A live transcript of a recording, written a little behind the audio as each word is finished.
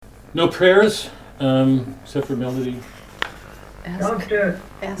No prayers, except for Melody. Dr.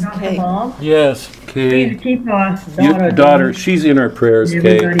 Kay. Bob, Yes, Kay. please keep our daughter. Daughter, she's in our prayers,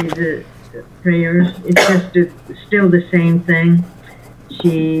 Kay. Everybody's prayers. It's just still the same thing.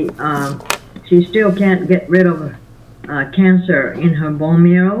 She still can't get rid of cancer in her bone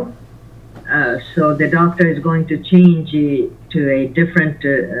marrow. So the doctor is going to change it to a different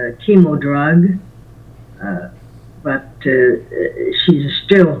chemo drug. But she's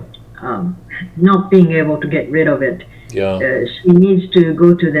still not being able to get rid of it. Yeah. She needs to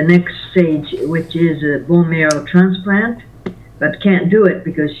go to the next stage, which is a bone marrow transplant, but can't do it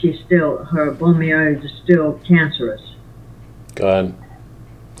because her bone marrow is still cancerous. God.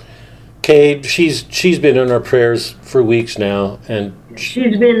 Kay, she's been in our prayers for weeks now, and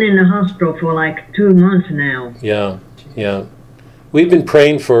she's been in the hospital for like 2 months now. Yeah. We've been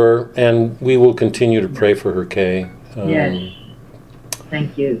praying for her, and we will continue to pray for her, Kay. Yes.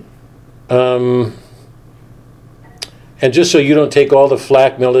 Thank you. And just so you don't take all the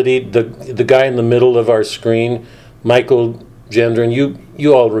flack, Melody, the guy in the middle of our screen, Michael Gendron,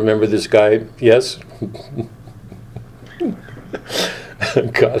 you all remember this guy, yes?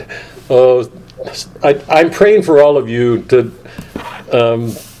 God. Oh, I'm praying for all of you to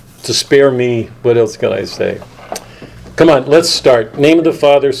spare me. What else can I say? Come on, let's start. Name of the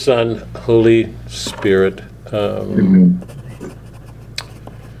Father, Son, Holy Spirit.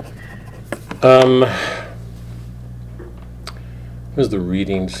 Where's the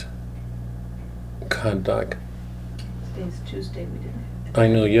readings? God, Doc. Today's Tuesday, we didn't. I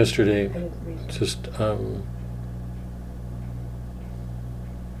know, yesterday, just,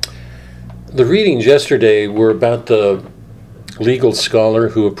 the readings yesterday were about the legal scholar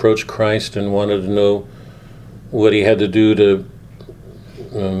who approached Christ and wanted to know what he had to do to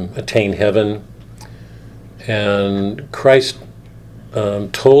attain heaven. And Christ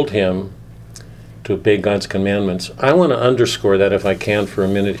told him to obey God's commandments. I want to underscore that if I can for a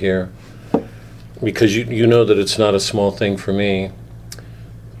minute here, because you know that it's not a small thing for me,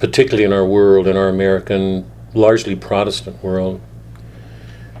 particularly in our world, in our American, largely Protestant world,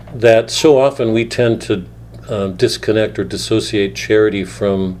 that so often we tend to disconnect or dissociate charity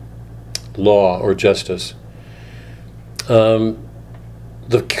from law or justice. The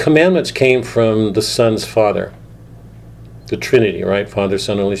commandments came from the Son's Father, the Trinity, right? Father,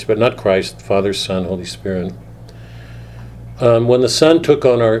 Son, Holy Spirit. Not Christ, Father, Son, Holy Spirit. When the Son took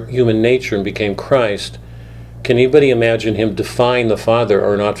on our human nature and became Christ, can anybody imagine him defying the Father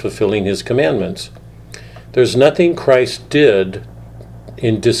or not fulfilling his commandments? There's nothing Christ did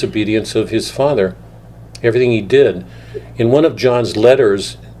in disobedience of his Father. Everything he did. In one of John's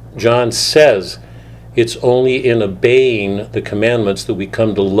letters, John says, it's only in obeying the commandments that we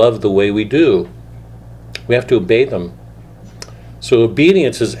come to love the way we do. We have to obey them. So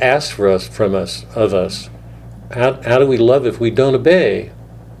obedience is asked of us. How do we love if we don't obey?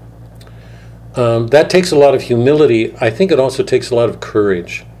 That takes a lot of humility. I think it also takes a lot of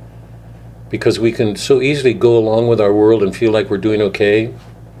courage, because we can so easily go along with our world and feel like we're doing okay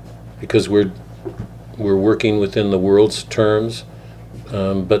because we're working within the world's terms,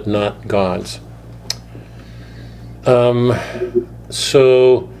 but not God's. Christ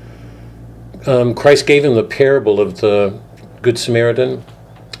gave him the parable of the Good Samaritan.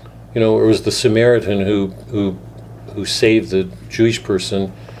 It was the Samaritan who saved the Jewish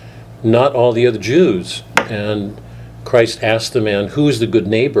person, not all the other Jews. And Christ asked the man, who is the good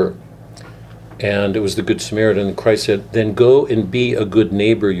neighbor? And it was the Good Samaritan. And Christ said, then go and be a good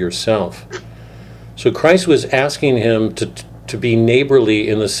neighbor yourself. So Christ was asking him to be neighborly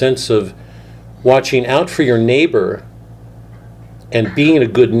in the sense of watching out for your neighbor and being a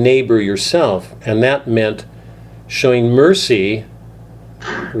good neighbor yourself. And that meant showing mercy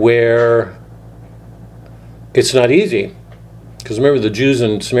where it's not easy. Because remember, the Jews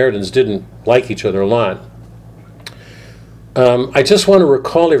and Samaritans didn't like each other a lot. I just want to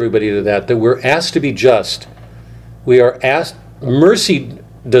recall everybody to that we're asked to be just. We are asked, mercy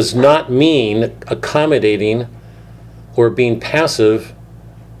does not mean accommodating or being passive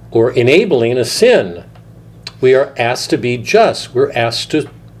or enabling a sin. We are asked to be just. We're asked to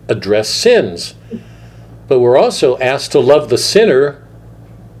address sins. But we're also asked to love the sinner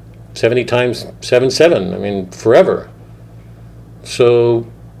 70 times 7, forever. So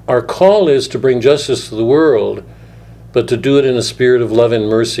our call is to bring justice to the world, but to do it in a spirit of love and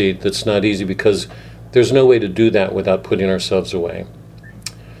mercy that's not easy, because there's no way to do that without putting ourselves away.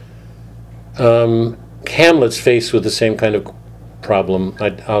 Hamlet's faced with the same kind of problem.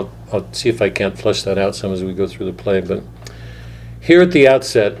 I'll see if I can't flesh that out some as we go through the play. But here at the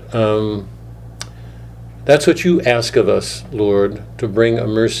outset, That's what you ask of us, Lord, to bring a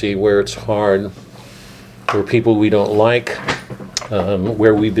mercy where it's hard, where people we don't like,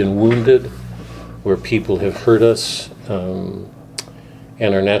 where we've been wounded, where people have hurt us, and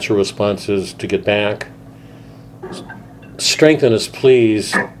our natural response is to get back. Strengthen us,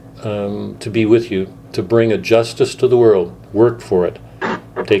 please, to be with you, to bring a justice to the world. Work for it.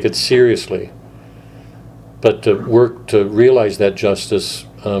 Take it seriously. But to work to realize that justice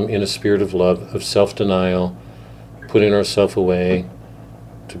in a spirit of love, of self-denial, putting ourselves away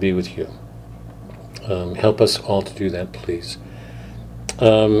to be with you. Help us all to do that, please.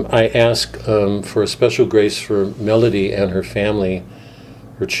 I ask for a special grace for Melody and her family,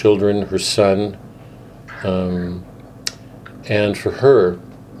 her children, her son, and for her.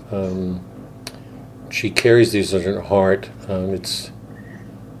 She carries these in her heart. It's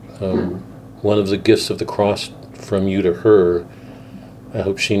one of the gifts of the cross from you to her. I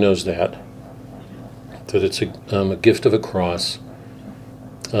hope she knows that it's a gift of a cross.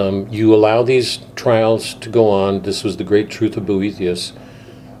 You allow these trials to go on. This was the great truth of Boethius,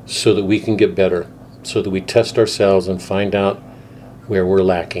 so that we can get better, so that we test ourselves and find out where we're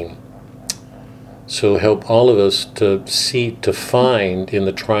lacking. So help all of us to find in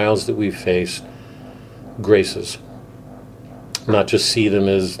the trials that we've faced graces, not just see them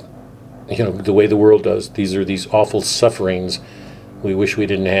as, the way the world does. These are these awful sufferings we wish we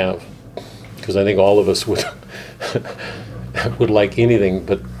didn't have, because I think all of us would like anything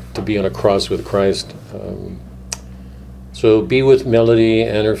but to be on a cross with Christ. So be with Melody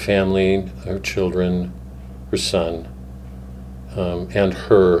and her family, her children, her son, and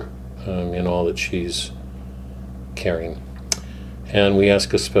her in all that she's carrying. And we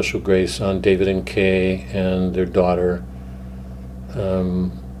ask a special grace on David and Kay and their daughter.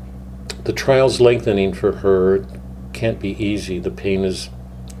 The trial's lengthening for her. Can't be easy. The pain is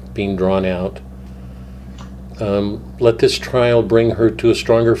being drawn out. Let this trial bring her to a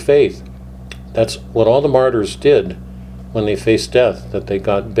stronger faith. That's what all the martyrs did when they faced death, that they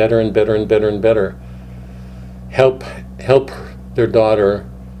got better and better and better and better. Help their daughter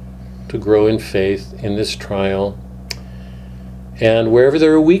to grow in faith in this trial. And wherever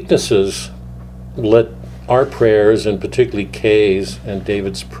there are weaknesses, let our prayers, and particularly Kay's and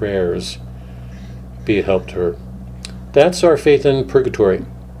David's prayers, be a help to her. That's our faith in purgatory,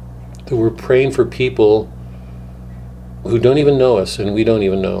 that we're praying for people who don't even know us and we don't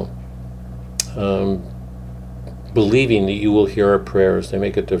even know, believing that you will hear our prayers. They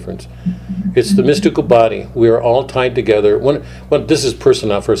make a difference. It's the mystical body. We are all tied together. This is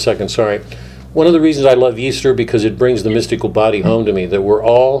personal now for a second, sorry. One of the reasons I love Easter, because it brings the mystical body home to me, that we're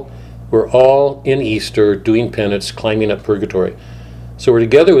all in Easter doing penance, climbing up purgatory. So we're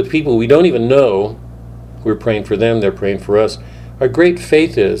together with people we don't even know. We're praying for them, they're praying for us. Our great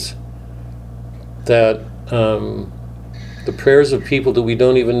faith is that the prayers of people that we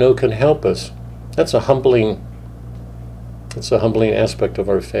don't even know can help us. That's a humbling aspect of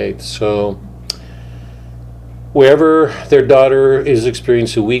our faith. So wherever their daughter is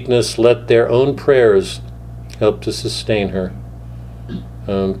experiencing weakness, let their own prayers help to sustain her,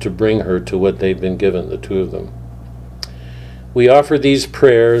 to bring her to what they've been given, the two of them. We offer these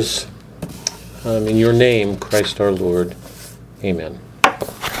prayers in your name, Christ our Lord. Amen.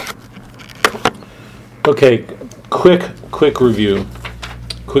 Okay, quick review.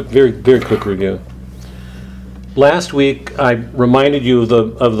 Very, very quick review. Last week, I reminded you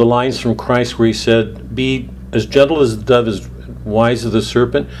of the lines from Christ where he said, "Be as gentle as the dove, as wise as the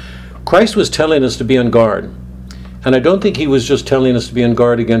serpent." Christ was telling us to be on guard. And I don't think he was just telling us to be on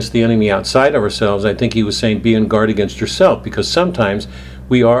guard against the enemy outside of ourselves. I think he was saying, be on guard against yourself, because sometimes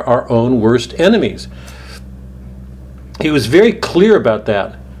we are our own worst enemies. He was very clear about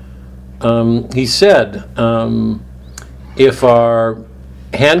that. He said, if our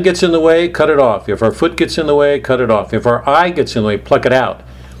hand gets in the way, cut it off. If our foot gets in the way, cut it off. If our eye gets in the way, pluck it out.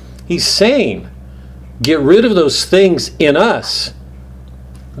 He's saying, get rid of those things in us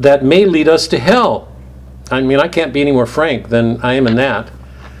that may lead us to hell. I mean, I can't be any more frank than I am in that.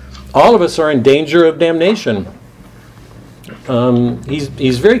 All of us are in danger of damnation.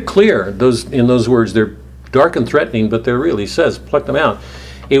 He's very clear in those words. They're dark and threatening, but they're real. He says, pluck them out.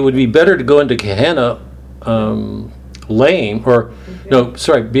 It would be better to go into Gehenna lame,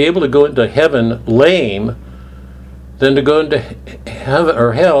 be able to go into heaven lame than to go into heaven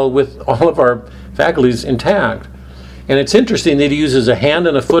or hell with all of our faculties intact. And it's interesting that he uses a hand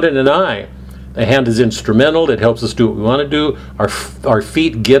and a foot and an eye. The hand is instrumental. It helps us do what we want to do. Our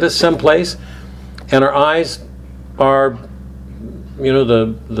feet get us someplace. And our eyes are,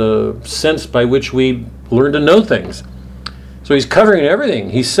 the sense by which we learn to know things. So he's covering everything.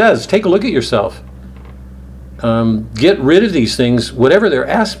 He says, take a look at yourself. Get rid of these things, whatever their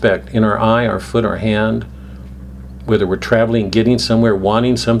aspect, in our eye, our foot, our hand, whether we're traveling, getting somewhere,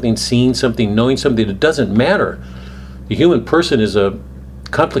 wanting something, seeing something, knowing something. It doesn't matter. The human person is a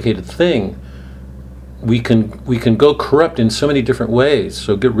complicated thing. We can go corrupt in so many different ways,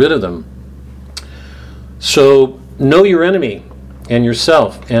 so get rid of them. So know your enemy and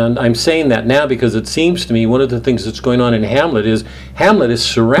yourself. And I'm saying that now because it seems to me one of the things that's going on in Hamlet is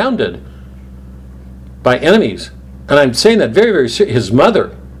surrounded by enemies. And I'm saying that very, very seriously. His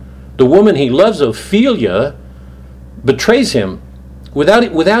mother, the woman he loves, Ophelia, betrays him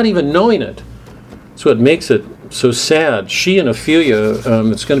without even knowing it. That's what makes it so sad. She and Ophelia,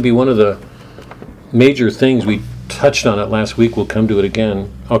 it's going to be one of the major things. We touched on it last week. We'll come to it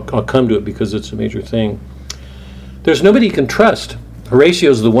again. I'll come to it because it's a major thing. There's nobody you can trust.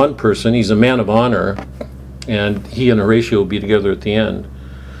 Horatio's the one person. He's a man of honor, and he and Horatio will be together at the end.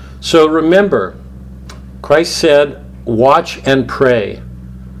 So remember, Christ said, watch and pray.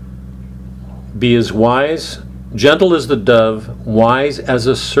 Be as wise, gentle as the dove, wise as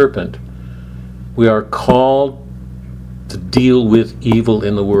a serpent. We are called to deal with evil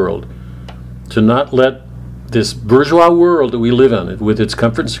in the world, to not let this bourgeois world that we live in, with its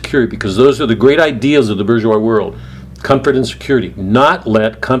comfort and security, because those are the great ideals of the bourgeois world, comfort and security. Not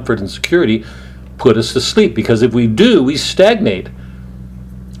let comfort and security put us to sleep, because if we do, we stagnate.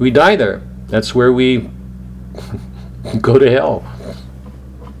 We die there. That's where we go to hell.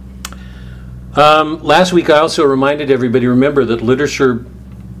 Last week I also reminded everybody, remember that literature,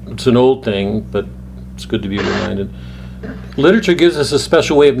 it's an old thing, but it's good to be reminded. Literature gives us a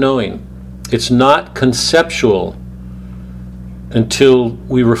special way of knowing. It's not conceptual until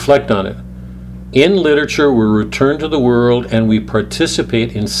we reflect on it. In literature, we return to the world and we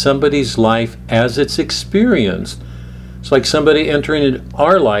participate in somebody's life as it's experienced. It's like somebody entering in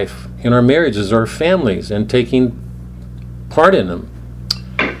our life, in our marriages, our families, and taking part in them.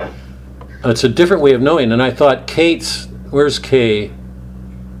 It's a different way of knowing. And I thought where's Kay?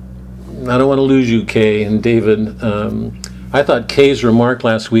 I don't want to lose you, Kay and David. I thought Kay's remark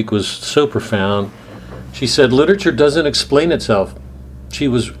last week was so profound. She said, literature doesn't explain itself. She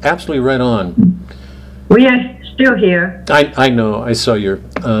was absolutely right on. We are still here. I know, I saw your...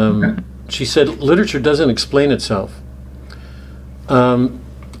 she said, literature doesn't explain itself.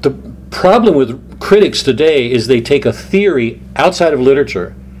 The problem with critics today is they take a theory outside of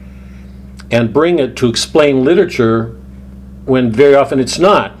literature and bring it to explain literature when very often it's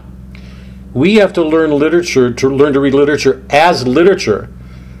not. We have to learn to read literature as literature.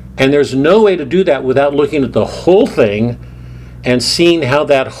 And there's no way to do that without looking at the whole thing and seeing how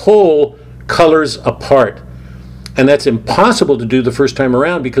that whole colors a part. And that's impossible to do the first time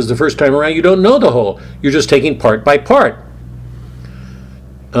around, because the first time around you don't know the whole. You're just taking part by part.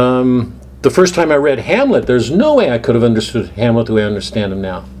 The first time I read Hamlet, there's no way I could have understood Hamlet the way I understand him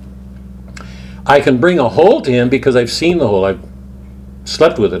now. I can bring a whole to him because I've seen the whole. I've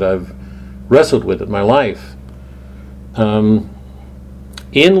slept with it. I've wrestled with it my life. In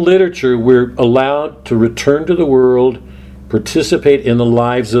literature, we're allowed to return to the world, participate in the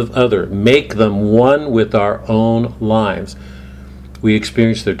lives of others, make them one with our own lives. We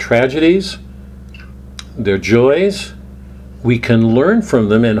experience their tragedies, their joys. We can learn from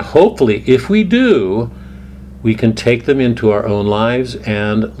them, and hopefully, if we do, we can take them into our own lives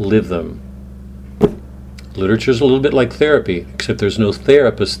and live them. Literature is a little bit like therapy, except there's no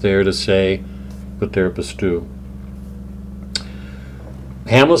therapist there to say what therapists do.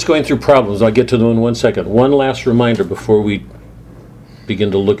 Hamlet's going through problems. I'll get to them in 1 second. One last reminder before we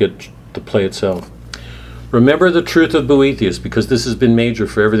begin to look at the play itself. Remember the truth of Boethius, because this has been major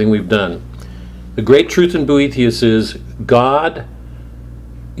for everything we've done. The great truth in Boethius is God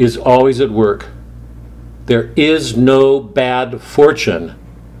is always at work. There is no bad fortune.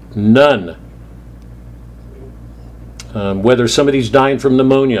 None. Whether somebody's dying from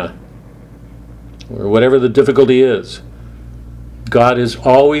pneumonia or whatever the difficulty is, God is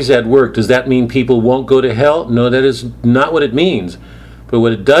always at work. Does that mean people won't go to hell? No, that is not what it means. But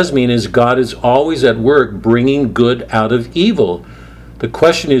what it does mean is God is always at work bringing good out of evil. The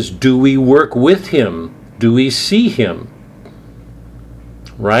question is, do we work with him? Do we see him?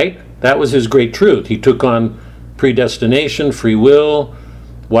 Right? That was his great truth. He took on predestination, free will.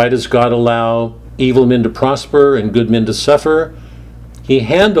 Why does God allow evil men to prosper and good men to suffer? He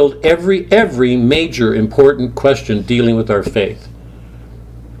handled every major important question dealing with our faith.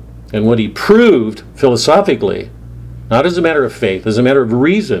 And what he proved philosophically, not as a matter of faith, as a matter of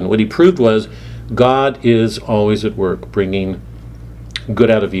reason, what he proved was God is always at work bringing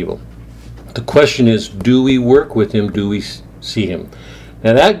good out of evil. The question is, do we work with him? Do we see him?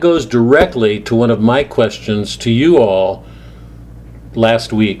 Now that goes directly to one of my questions to you all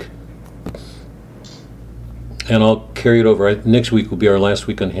last week. And I'll carry it over. Next week will be our last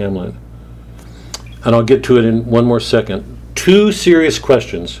week on Hamlet. And I'll get to it in one more second. Two serious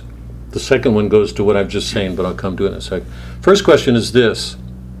questions. The second one goes to what I've just saying, but I'll come to it in a second. First question is this.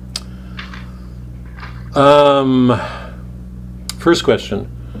 First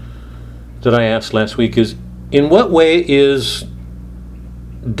question that I asked last week is, in what way is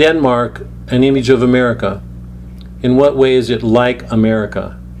Denmark an image of America? In what way is it like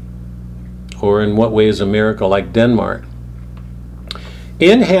America? Or in what way is America like Denmark?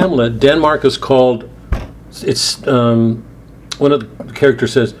 In Hamlet, Denmark is called, one of the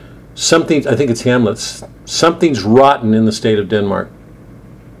characters says, something, I think it's Hamlet, something's rotten in the state of Denmark.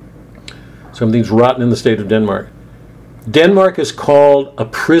 Something's rotten in the state of Denmark. Denmark is called a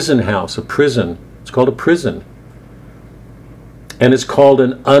prison house, a prison. It's called a prison. And it's called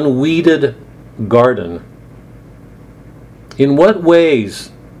an unweeded garden. In what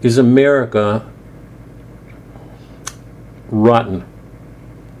ways is America rotten?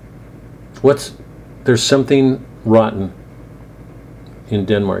 There's something rotten in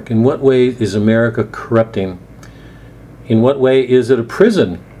Denmark. In what way is America corrupting? In what way is it a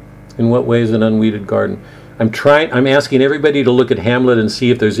prison? In what way is it an unweeded garden? I'm asking everybody to look at Hamlet and see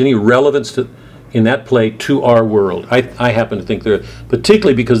if there's any relevance in that play to our world. I happen to think there,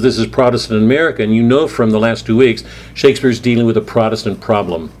 particularly because this is Protestant America, and you know from the last 2 weeks, Shakespeare's dealing with a Protestant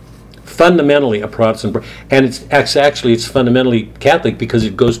problem. Fundamentally a Protestant, and it's fundamentally Catholic because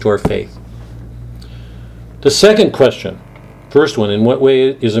it goes to our faith. The second question, first one, in what way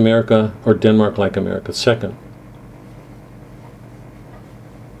is America or Denmark like America? Second,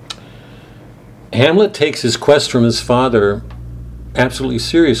 Hamlet takes his quest from his father absolutely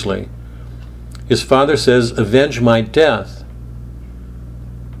seriously. His father says, "Avenge my death.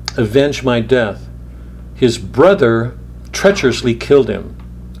 Avenge my death." His brother treacherously killed him.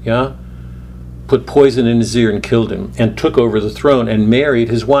 Yeah? Put poison in his ear and killed him, and took over the throne and married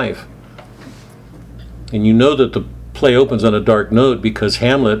his wife. And you know that the play opens on a dark note because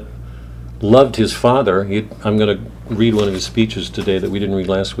Hamlet loved his father. I'm going to read one of his speeches today that we didn't read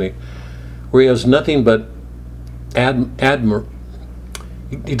last week, where he has nothing but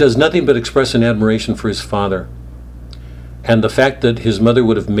he does nothing but express an admiration for his father. And the fact that his mother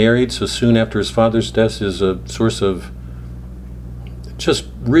would have married so soon after his father's death is a source of just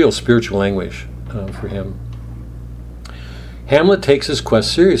real spiritual anguish for him. Hamlet takes his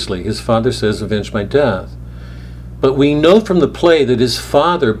quest seriously. His father says, "Avenge my death." But we know from the play that his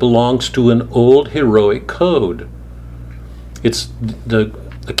father belongs to an old heroic code. It's the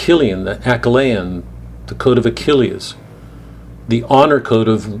Achillean, the Achillean, the code of Achilles, the honor code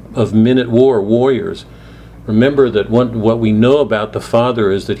of men at war, warriors. Remember that what we know about the father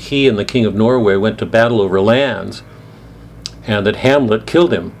is that he and the king of Norway went to battle over lands, and that Hamlet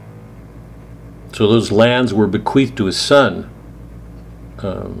killed him. So those lands were bequeathed to his son.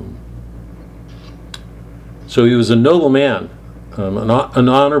 So he was a noble man, an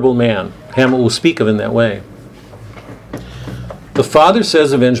honorable man. Hamlet will speak of in that way. The father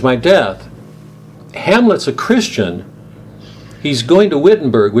says, "Avenge my death." Hamlet's a Christian. He's going to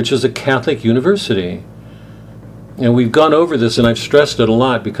Wittenberg, which is a Catholic university. And we've gone over this, and I've stressed it a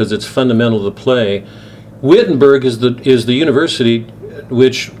lot because it's fundamental to the play. Wittenberg is the university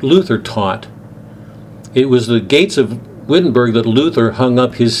which Luther taught. It was the gates of Wittenberg that Luther hung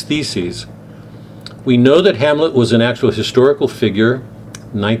up his theses. We know that Hamlet was an actual historical figure,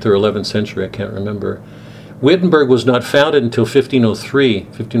 9th or 11th century, I can't remember. Wittenberg was not founded until 1503,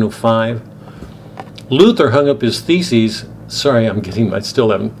 1505. Luther hung up his theses, I still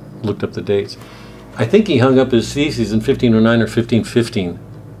haven't looked up the dates. I think he hung up his theses in 1509 or 1515,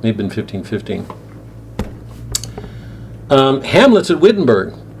 maybe in 1515. Hamlet's at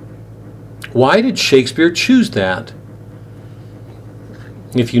Wittenberg. Why did Shakespeare choose that?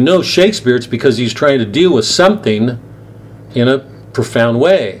 If you know Shakespeare, it's because he's trying to deal with something in a profound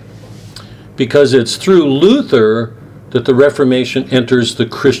way. Because it's through Luther that the Reformation enters the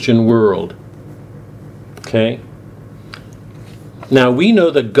Christian world. Okay? Now we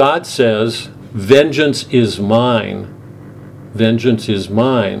know that God says, "Vengeance is mine. Vengeance is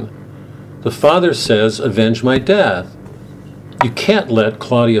mine." The Father says, "Avenge my death." You can't let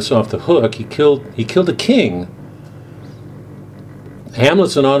Claudius off the hook. He killed a king.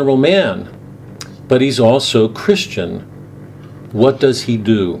 Hamlet's an honorable man, but he's also Christian. What does he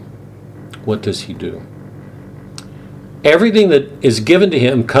do? What does he do? Everything that is given to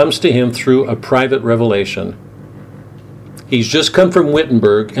him comes to him through a private revelation. He's just come from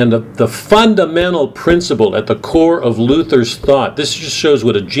Wittenberg, and the fundamental principle at the core of Luther's thought, this just shows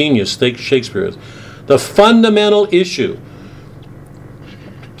what a genius Shakespeare is. The fundamental issue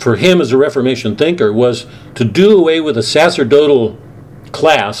for him as a Reformation thinker was to do away with the sacerdotal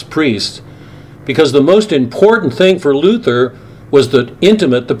class, priests, because the most important thing for Luther was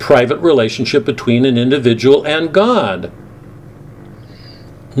the private relationship between an individual and God,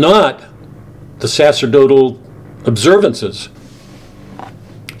 not the sacerdotal observances.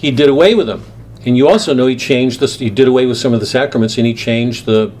 He did away with them. And you also know he did away with some of the sacraments, and he changed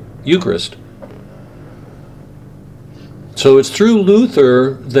the Eucharist. So it's through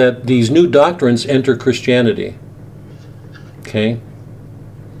Luther that these new doctrines enter Christianity. Okay?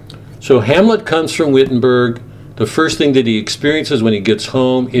 So Hamlet comes from Wittenberg. The first thing that he experiences when he gets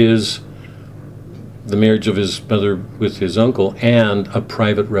home is the marriage of his mother with his uncle and a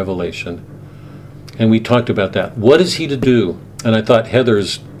private revelation. And we talked about that. What is he to do? And I thought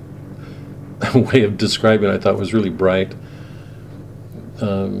Heather's way of describing it, I thought, was really bright.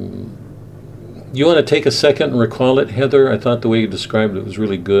 You want to take a second and recall it, Heather? I thought the way you described it was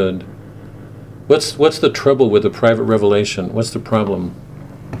really good. What's the trouble with a private revelation? What's the problem?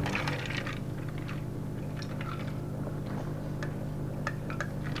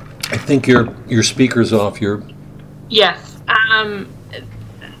 I think your speaker's off. Yes. I'm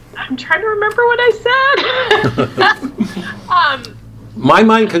trying to remember what I said. My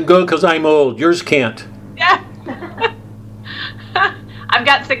mind can go because I'm old. Yours can't. Yeah. I've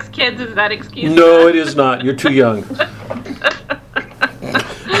got 6 kids. Is that excuse? No, it is not. You're too young.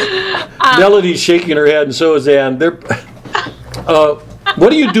 Melody's shaking her head, and so is Ann. What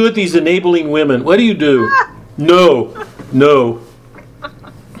do you do with these enabling women? What do you do? No. No,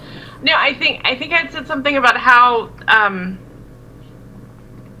 I think I said something about how.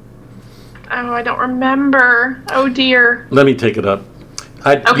 I don't remember. Oh dear. Let me take it up.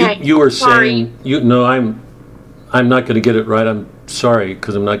 Okay. You were Sorry. saying I'm not going to get it right. I'm sorry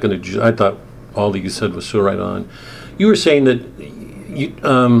because I'm not going to. I thought all that you said was so right on. You were saying that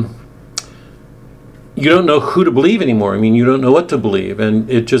you don't know who to believe anymore. I mean, you don't know what to believe, and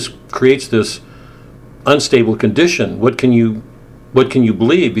it just creates this unstable condition. What can you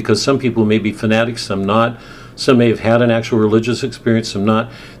believe? Because some people may be fanatics, some not. Some may have had an actual religious experience, some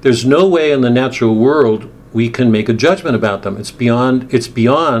not. There's no way in the natural world we can make a judgment about them. It's beyond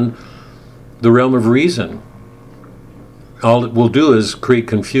the realm of reason. All it will do is create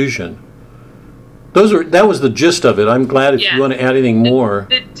confusion. That was the gist of it. I'm glad if you want to add anything more.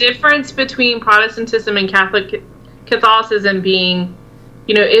 The difference between Protestantism and Catholicism being,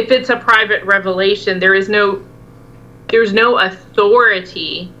 if it's a private revelation, there's no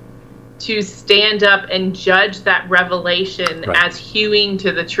authority to stand up and judge that revelation as hewing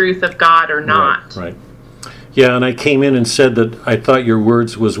to the truth of God or not. Right. Yeah, and I came in and said that I thought your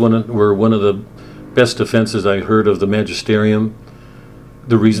words were one of the best defenses I heard of the magisterium.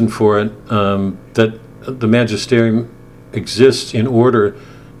 The reason for it, that the magisterium exists in order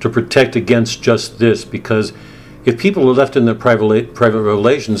to protect against just this, because if people are left in their private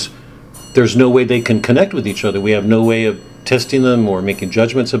revelations, there's no way they can connect with each other. We have no way of testing them or making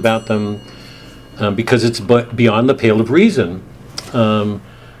judgments about them because it's beyond the pale of reason.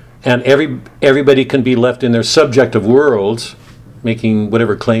 And everybody can be left in their subjective worlds, making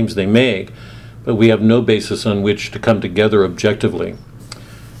whatever claims they make, but we have no basis on which to come together objectively.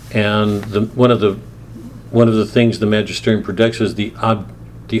 And one of the things the magisterium protects is the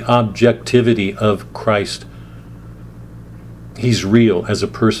objectivity of Christ. He's real as a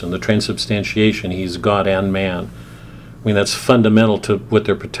person, the transubstantiation. He's God and man. I mean, that's fundamental to what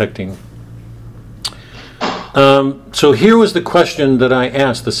they're protecting. So here was the question that I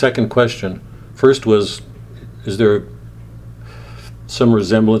asked, the second question. First was, is there some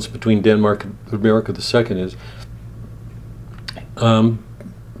resemblance between Denmark and America? The second is,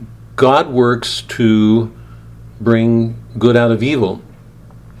 God works to bring good out of evil.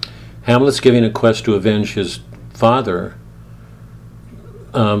 Hamlet's giving a quest to avenge his father.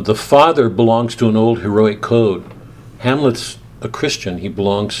 The father belongs to an old heroic code. Hamlet's a Christian. He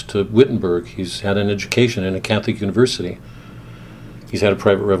belongs to Wittenberg. He's had an education in a Catholic university. He's had a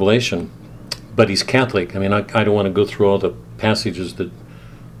private revelation. But he's Catholic. I mean, I don't want to go through all the passages that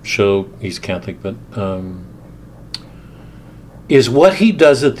show he's Catholic, but is what he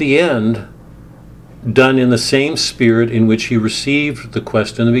does at the end done in the same spirit in which he received the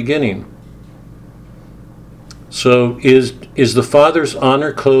quest in the beginning? So is the Father's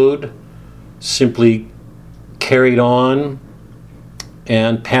honor code simply carried on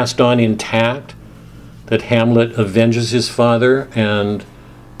and passed on intact, that Hamlet avenges his father and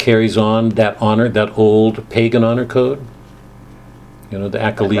carries on that honor, that old pagan honor code? You know, the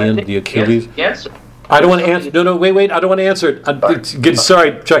Achillean, the Achilles. Yes. I don't want to answer. No, wait. I don't want to answer it.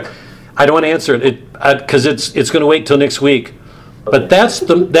 Sorry, Chuck. I don't want to answer it because it's going to wait till next week. But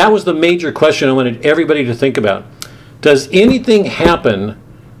that was the major question I wanted everybody to think about. Does anything happen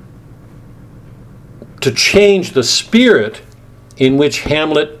to change the spirit in which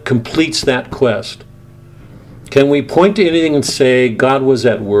Hamlet completes that quest? Can we point to anything and say God was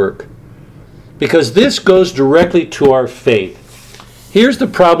at work? Because this goes directly to our faith. Here's the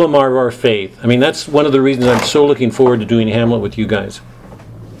problem of our faith. I mean, that's one of the reasons I'm so looking forward to doing Hamlet with you guys.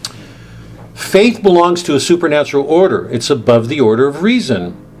 Faith belongs to a supernatural order. It's above the order of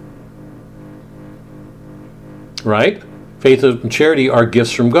reason. Right? Faith and charity are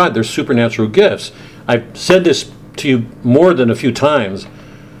gifts from God. They're supernatural gifts. I've said this to you more than a few times.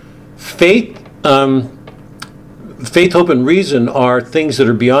 Faith, hope, and reason are things that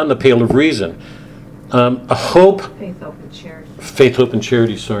are beyond the pale of reason. A hope... Faith, hope, and charity. Faith, hope, and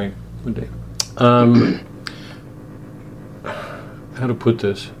charity, sorry. One day. How to put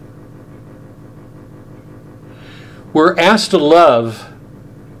this? We're asked to love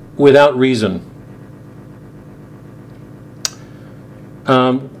without reason.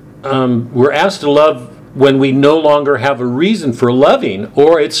 We're asked to love when we no longer have a reason for loving,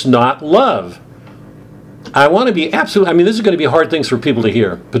 or it's not love. I want to be absolutely, I mean, this is going to be hard things for people to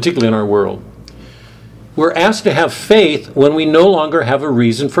hear, particularly in our world. We're asked to have faith when we no longer have a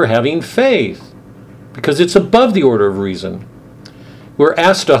reason for having faith, because it's above the order of reason. We're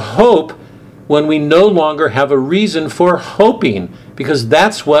asked to hope when we no longer have a reason for hoping, because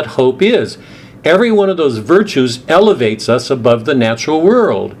that's what hope is. Every one of those virtues elevates us above the natural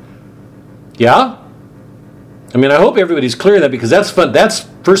world. Yeah? I mean, I hope everybody's clear on that, because that's fun.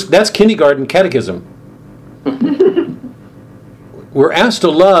 That's kindergarten catechism. We're asked to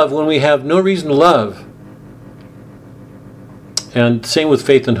love when we have no reason to love. And same with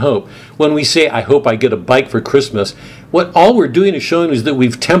faith and hope. When we say, I hope I get a bike for Christmas, all we're doing is showing is that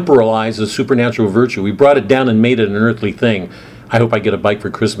we've temporalized a supernatural virtue. We brought it down and made it an earthly thing. I hope I get a bike for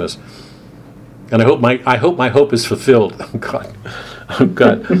Christmas. And I hope my hope is fulfilled. Oh, God. Oh,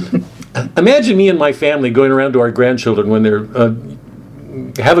 God. Imagine me and my family going around to our grandchildren when they're,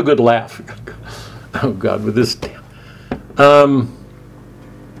 have a good laugh. Oh, God, with this.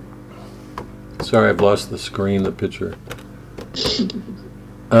 Sorry, I've lost the screen, the picture.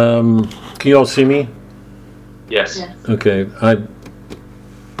 Can you all see me? Yes. Okay,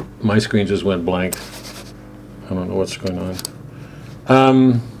 my screen just went blank. I don't know what's going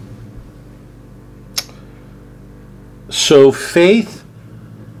on. So faith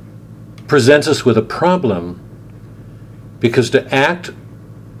presents us with a problem, because to act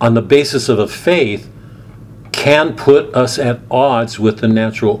on the basis of a faith can put us at odds with the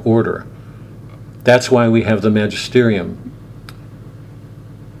natural order. That's why we have the magisterium.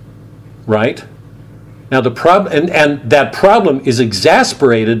 Right? Now the problem, and that problem is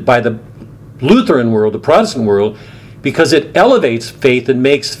exasperated by the Lutheran world, the Protestant world, because it elevates faith and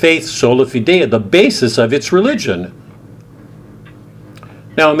makes faith sola fide, the basis of its religion.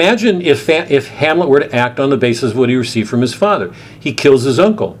 Now imagine if Hamlet were to act on the basis of what he received from his father. He kills his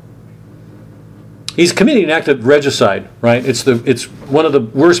uncle. He's committing an act of regicide, right? It's one of the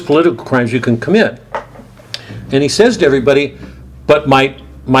worst political crimes you can commit. And he says to everybody, but my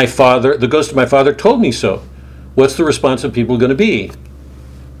father, the ghost of my father told me so. What's the response of people going to be?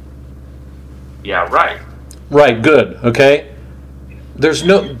 Yeah, right. Right, good, okay?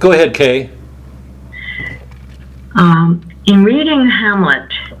 Go ahead, Kay. In reading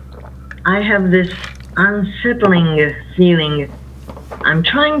Hamlet, I have this unsettling feeling. I'm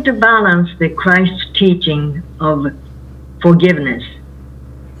trying to balance the Christ teaching of forgiveness.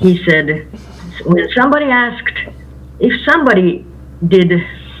 He said, when somebody asked, if somebody did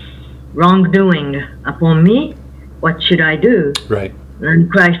wrongdoing upon me, what should I do? Right.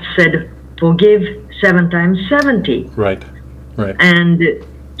 And Christ said, forgive 7 times 70. Right. And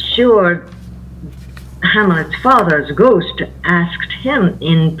sure, Hamlet's father's ghost asked him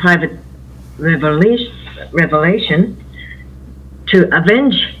in private revelation to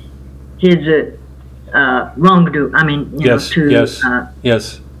avenge his wrongdo. I mean,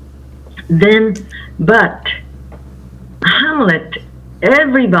 yes. Then, but Hamlet,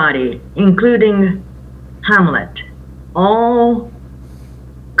 everybody, including Hamlet, all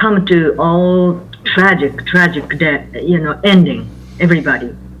come to all tragic ending.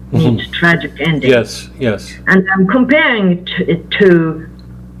 Everybody needs tragic ending. Yes. And I'm comparing it to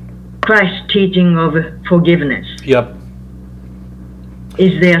Christ's teaching of forgiveness. Yep.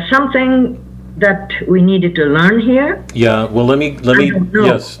 Is there something that we needed to learn here? Yeah. Well, let me. I don't know.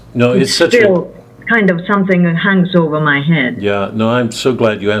 Yes. No. It's such still kind of something that hangs over my head. Yeah, no, I'm so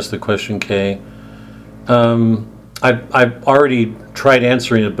glad you asked the question, Kay. I've already tried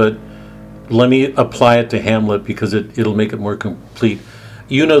answering it, but let me apply it to Hamlet because it'll make it more complete.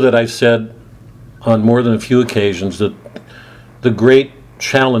 You know that I've said on more than a few occasions that the great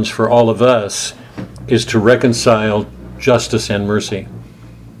challenge for all of us is to reconcile justice and mercy.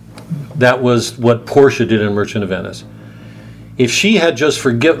 That was what Portia did in Merchant of Venice. If she had just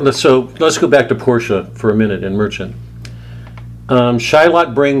forgiven, so let's go back to Portia for a minute in Merchant.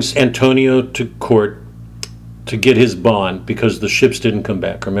 Shylock brings Antonio to court to get his bond because the ships didn't come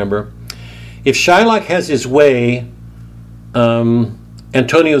back, remember? If Shylock has his way,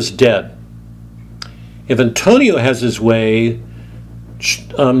 Antonio's dead. If Antonio has his way,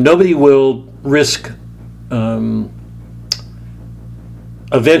 nobody will risk a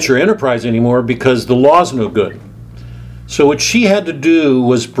venture enterprise anymore because the law's no good. So what she had to do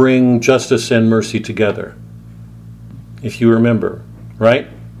was bring justice and mercy together, if you remember, right?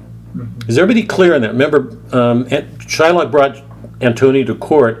 Is everybody clear on that? Remember, Shylock brought Antonio to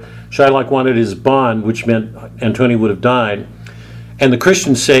court. Shylock wanted his bond, which meant Antonio would have died. And the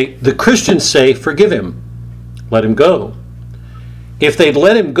Christians say, forgive him, let him go. If they'd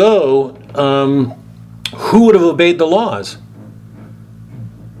let him go, who would have obeyed the laws?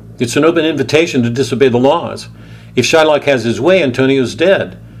 It's an open invitation to disobey the laws. If Shylock has his way, Antonio's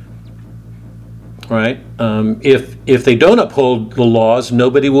dead. Right? If they don't uphold the laws,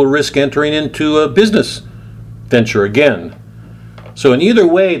 nobody will risk entering into a business venture again. So in either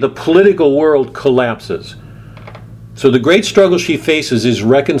way, the political world collapses. So the great struggle she faces is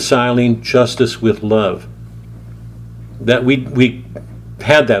reconciling justice with love. That we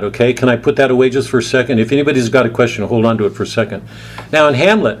had that, okay? Can I put that away just for a second? If anybody's got a question, hold on to it for a second. Now in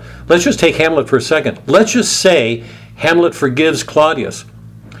Hamlet, let's just take Hamlet for a second. Let's just say Hamlet forgives Claudius.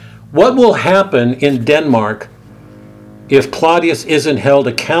 What will happen in Denmark if Claudius isn't held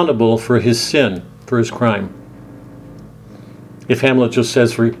accountable for his sin, for his crime? If Hamlet just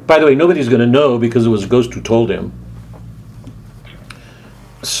says, by the way, nobody's going to know because it was a ghost who told him.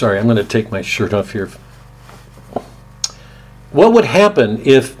 Sorry, I'm going to take my shirt off here. What would happen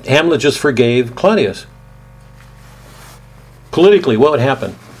if Hamlet just forgave Claudius? Politically, what would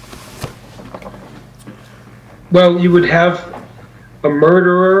happen? Well, you would have a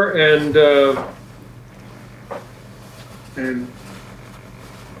murderer and a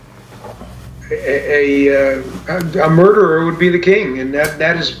murderer would be the king, and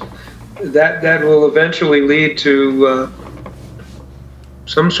that will eventually lead to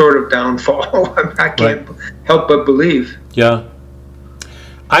some sort of downfall. I can't help but believe. Yeah.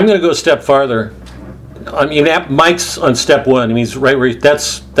 I'm going to go a step farther. I mean, Mike's on step one. I mean, he's right where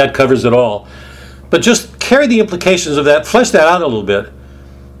that covers it all. But just carry the implications of that, flesh that out a little bit.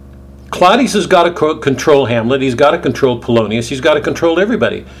 Claudius has got to control Hamlet. He's got to control Polonius. He's got to control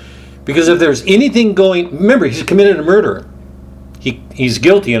everybody. Because if there's anything going... Remember, he's committed a murder. He's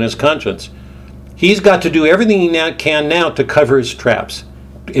guilty in his conscience. He's got to do everything he can now to cover his tracks.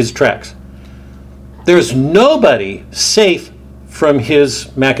 There's nobody safe from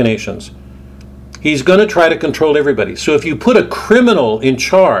his machinations. He's going to try to control everybody. So if you put a criminal in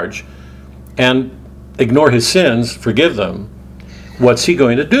charge and ignore his sins, forgive them, what's he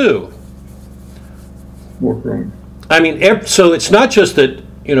going to do? War crime. I mean, so it's not just that,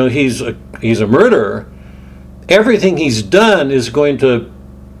 he's a murderer. Everything he's done is going to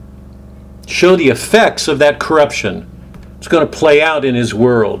show the effects of that corruption. It's going to play out in his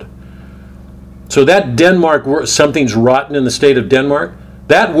world. So that Denmark, something's rotten in the state of Denmark,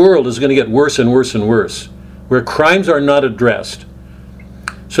 that world is going to get worse and worse and worse, where crimes are not addressed.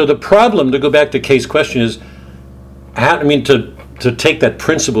 So the problem, to go back to Kay's question, is, to take that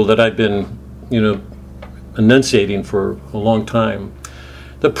principle that I've been, enunciating for a long time.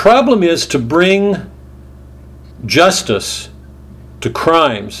 The problem is to bring justice to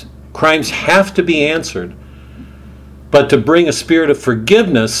crimes. Crimes have to be answered. But to bring a spirit of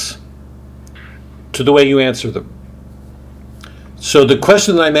forgiveness to the way you answer them. So the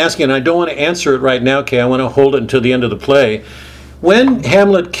question that I'm asking, and I don't want to answer it right now, Kay, I want to hold it until the end of the play. When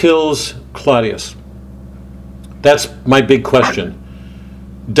Hamlet kills Claudius, that's my big question.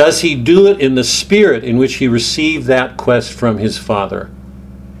 Does he do it in the spirit in which he received that quest from his father?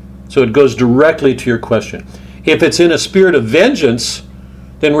 So it goes directly to your question. If it's in a spirit of vengeance,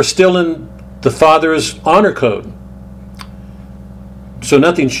 then we're still in the father's honor code. So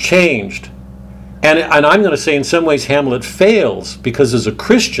nothing's changed. And I'm going to say in some ways Hamlet fails because as a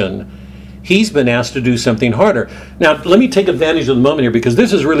Christian, he's been asked to do something harder. Now, let me take advantage of the moment here because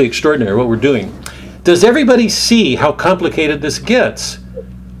this is really extraordinary what we're doing. Does everybody see how complicated this gets?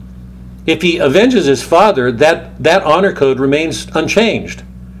 If he avenges his father, that honor code remains unchanged.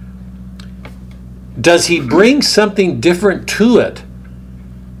 Does he bring something different to it?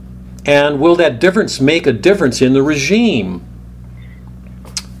 And will that difference make a difference in the regime?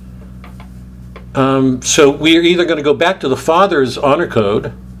 So we're either going to go back to the father's honor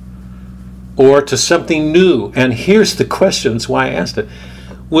code or to something new. And here's the question, that's why I asked it.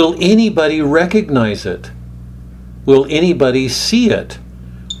 Will anybody recognize it? Will anybody see it?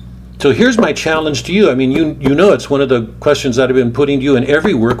 So here's my challenge to you. I mean, you know it's one of the questions that I've been putting to you in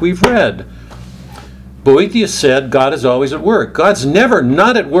every work we've read. Boethius said God is always at work. God's never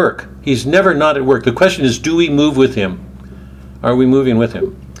not at work. He's never not at work. The question is, do we move with him? Are we moving with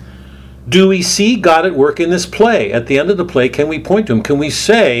him? Do we see God at work in this play? At the end of the play, can we point to him? Can we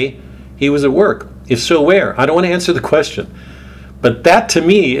say he was at work? If so, where? I don't want to answer the question. But that to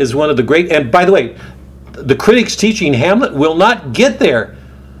me is one of the great, and by the way, the critics teaching Hamlet will not get there.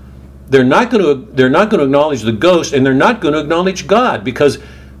 They're not going to acknowledge the ghost, and they're not going to acknowledge God, because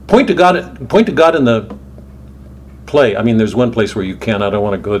point to God in the play. I mean, there's one place where you can. I don't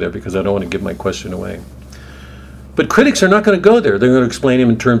want to go there because I don't want to give my question away. But critics are not going to go there. They're going to explain him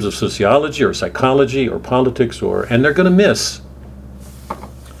in terms of sociology or psychology or politics, and they're going to miss.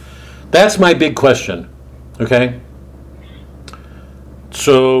 That's my big question. Okay?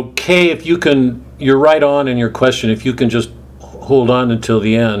 So, Kay, if you can, you're right on in your question. If you can just hold on until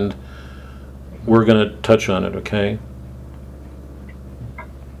the end, we're going to touch on it, okay?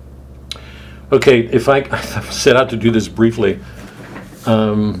 Okay, if I set out to do this briefly.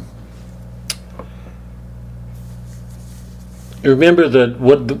 Remember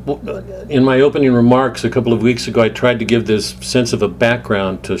that in my opening remarks a couple of weeks ago, I tried to give this sense of a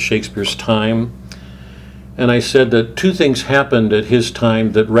background to Shakespeare's time. And I said that two things happened at his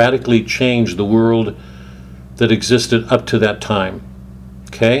time that radically changed the world that existed up to that time.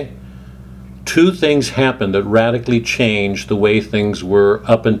 Okay? Two things happened that radically changed the way things were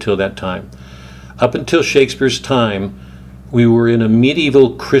up until that time. Up until Shakespeare's time, we were in a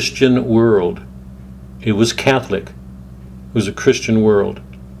medieval Christian world. It was Catholic. It was a Christian world.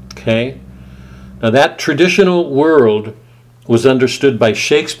 Okay? Now that traditional world was understood by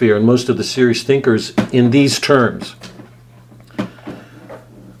Shakespeare and most of the serious thinkers in these terms.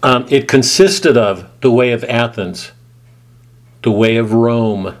 It consisted of the way of Athens, the way of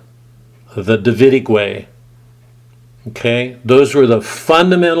Rome, the Davidic way. Okay? Those were the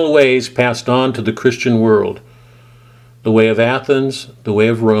fundamental ways passed on to the Christian world. The way of Athens, the way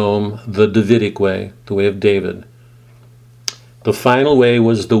of Rome, the Davidic way, the way of David. The final way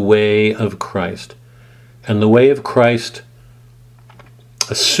was the way of Christ. And the way of Christ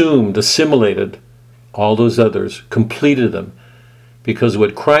assimilated all those others, completed them. Because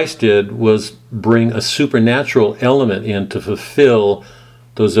what Christ did was bring a supernatural element in to fulfill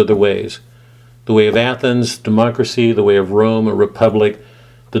those other ways. The way of Athens, democracy, the way of Rome, a republic,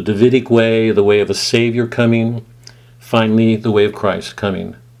 the Davidic way, the way of a Savior coming, finally the way of Christ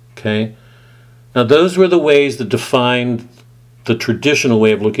coming. Okay? Now those were the ways that defined the traditional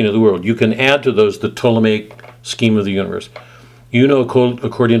way of looking at the world. You can add to those the Ptolemaic scheme of the universe. You know,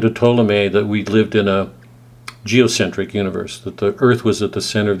 according to Ptolemy, that we lived in a geocentric universe, that the Earth was at the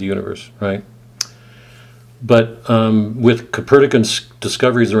center of the universe, right? But with Copernicus'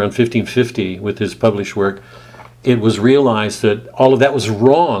 discoveries around 1550, with his published work, it was realized that all of that was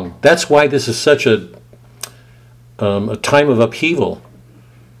wrong. That's why this is such a time of upheaval.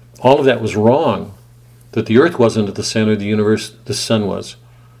 All of that was wrong. That the Earth wasn't at the center of the universe, the sun was.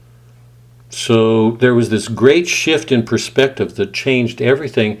 So there was this great shift in perspective that changed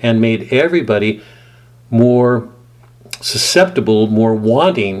everything and made everybody more susceptible, more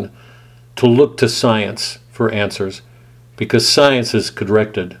wanting to look to science for answers, because science has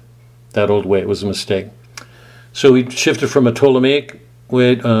corrected that old way. It was a mistake. So we shifted from a Ptolemaic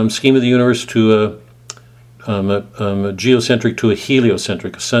way, scheme of the universe to a geocentric to a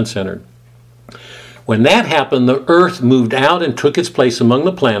heliocentric, a sun-centered. When that happened, the Earth moved out and took its place among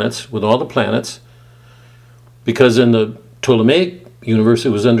the planets, with all the planets, because in the Ptolemaic universe it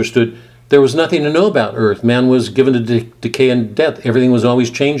was understood there was nothing to know about Earth. Man was given to decay and death. Everything was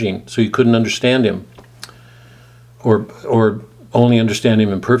always changing, so you couldn't understand him, or only understand him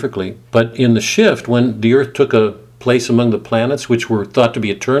imperfectly. But in the shift, when the Earth took a place among the planets, which were thought to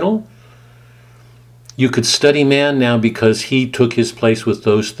be eternal, you could study man now because he took his place with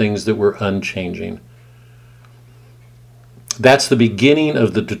those things that were unchanging. That's the beginning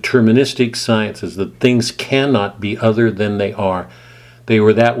of the deterministic sciences, that things cannot be other than they are. They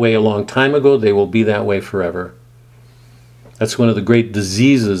were that way a long time ago, they will be that way forever. That's one of the great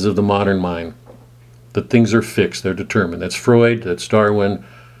diseases of the modern mind, that things are fixed, they're determined. That's Freud, that's Darwin,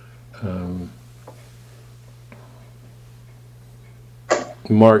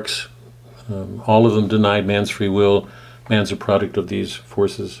 Marx, all of them denied man's free will. Man's a product of these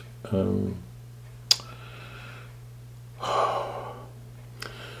forces.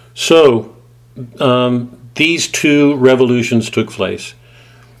 So these two revolutions took place.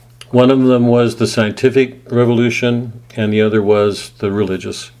 One of them was the scientific revolution, and the other was the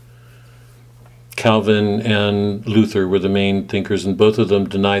religious. Calvin and Luther were the main thinkers, and both of them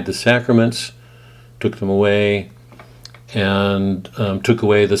denied the sacraments, took them away, and took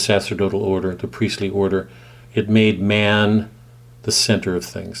away the sacerdotal order, the priestly order. It made man the center of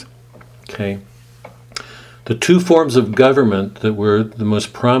things. Okay? The two forms of government that were the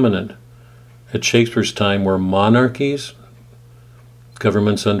most prominent at Shakespeare's time were monarchies,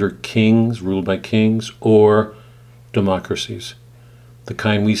 governments under kings, ruled by kings, or democracies, the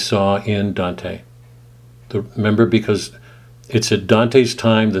kind we saw in Dante. Remember, because it's at Dante's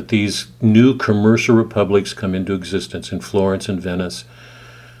time that these new commercial republics come into existence in Florence and Venice,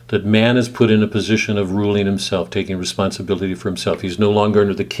 that man is put in a position of ruling himself, taking responsibility for himself. He's no longer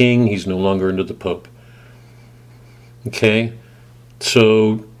under the king, he's no longer under the pope. Okay?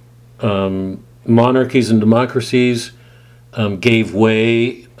 So monarchies and democracies gave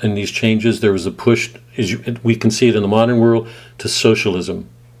way in these changes. There was a push, we can see it in the modern world, to socialism.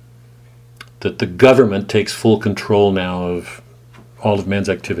 That the government takes full control now of all of man's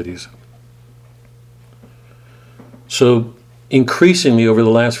activities. So increasingly over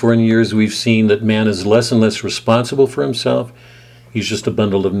the last 400 years, we've seen that man is less and less responsible for himself. He's just a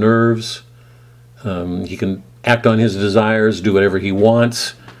bundle of nerves. He can act on his desires, do whatever he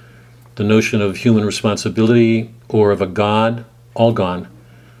wants. The notion of human responsibility or of a God, all gone.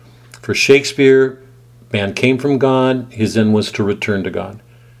 For Shakespeare, man came from God, his end was to return to God.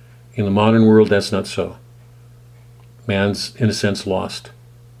 In the modern world, that's not so. Man's, in a sense, lost.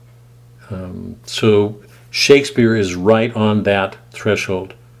 So Shakespeare is right on that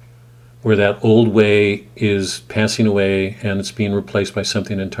threshold, where that old way is passing away and it's being replaced by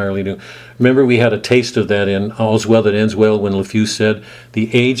something entirely new. Remember, we had a taste of that in All's Well That Ends Well when LeFou said,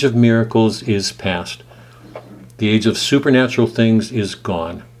 the age of miracles is past. The age of supernatural things is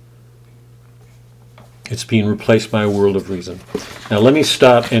gone. It's being replaced by a world of reason. Now let me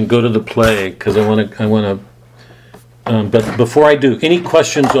stop and go to the play, because I want to. But before I do, any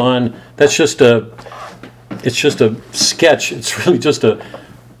questions on? It's just a sketch. It's really just a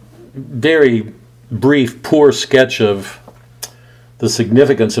very brief, poor sketch of the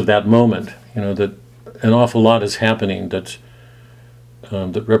significance of that moment. You know, that an awful lot is happening that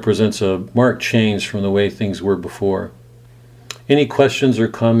represents a marked change from the way things were before. Any questions or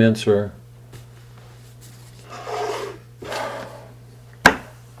comments or?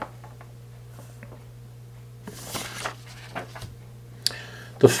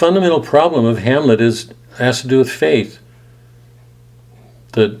 The fundamental problem of Hamlet has to do with faith.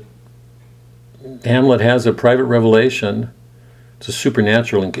 That Hamlet has a private revelation. It's a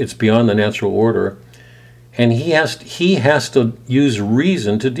supernatural, it's beyond the natural order. And he has to use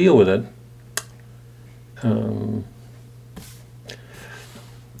reason to deal with it.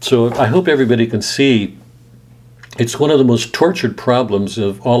 So I hope everybody can see it's one of the most tortured problems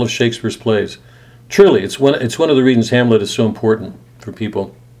of all of Shakespeare's plays. Truly, it's one of the reasons Hamlet is so important for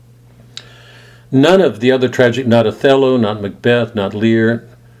people. None of the other tragic, not Othello, not Macbeth, not Lear,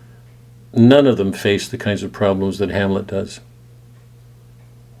 none of them face the kinds of problems that Hamlet does.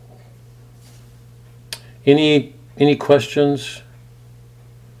 Any questions?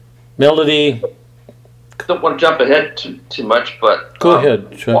 Melody? I don't want to jump ahead too much, but go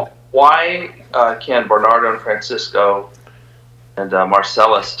ahead, Chuck. Why can Bernardo and Francisco and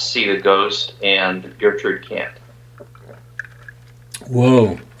Marcellus see the ghost and Gertrude can't?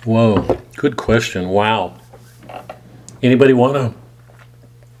 Whoa, good question. Wow. Anybody want to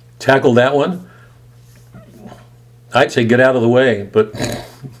tackle that one? I'd say get out of the way, but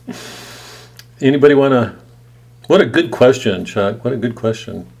anybody want to? What a good question, Chuck. What a good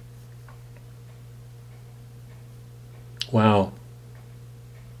question. Wow.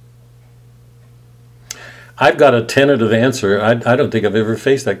 I've got a tentative answer. I don't think I've ever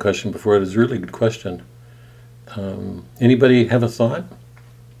faced that question before. It is a really good question. Anybody have a thought?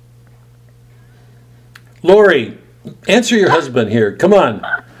 Lori, answer your husband here. Come on.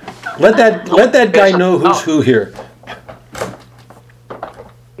 Let that guy know who's who here.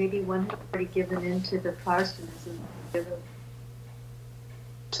 Maybe one had already given in to the Protestantism.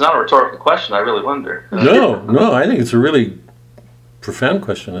 It's not a rhetorical question. I really wonder. No, I think it's a really profound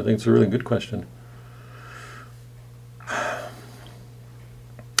question. I think it's a really good question.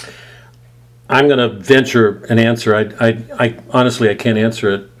 I'm going to venture an answer. I honestly, I can't answer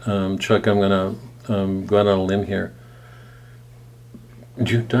it, Chuck. I'm going to go out on a limb here.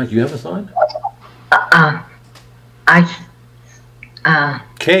 Do you have a thought?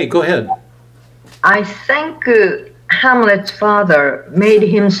 Kay, go ahead. I think Hamlet's father made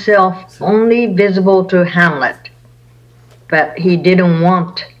himself only visible to Hamlet, but he didn't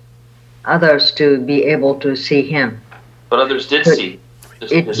want others to be able to see him. But others did see.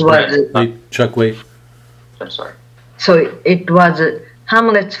 It was Wait, Chuck, wait. I'm sorry. so it was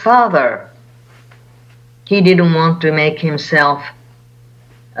Hamlet's father. He didn't want to make himself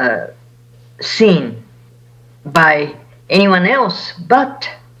seen by anyone else but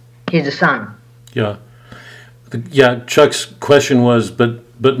his son. Yeah. Chuck's question was,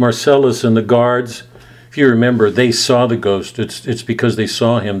 but Marcellus and the guards, if you remember, they saw the ghost. It's because they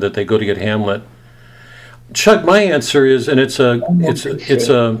saw him that they go to get Hamlet. Chuck, my answer is, and it's a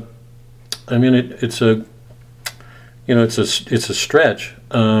stretch.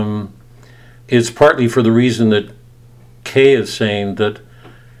 It's partly for the reason that Kay is saying that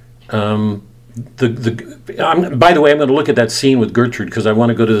by the way, I'm going to look at that scene with Gertrude because I want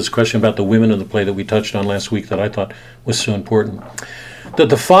to go to this question about the women in the play that we touched on last week that I thought was so important. That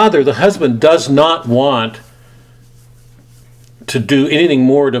the husband, does not want to do anything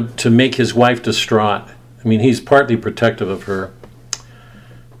more to make his wife distraught. I mean, he's partly protective of her.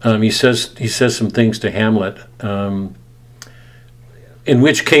 He says some things to Hamlet, in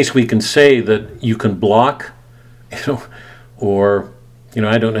which case we can say that you can block, or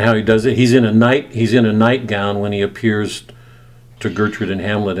I don't know how he does it. He's in a nightgown when he appears to Gertrude and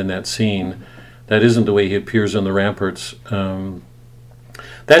Hamlet in that scene. That isn't the way he appears on the ramparts.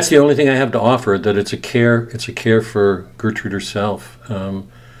 That's the only thing I have to offer. That it's a care for Gertrude herself.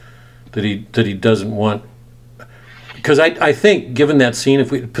 That he doesn't want. Because I think, given that scene,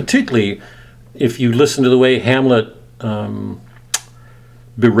 particularly if you listen to the way Hamlet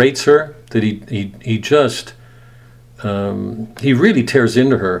berates her, that he just he really tears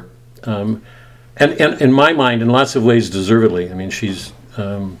into her, and in my mind, in lots of ways, deservedly. I mean, she's,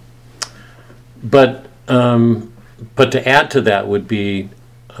 but to add to that would be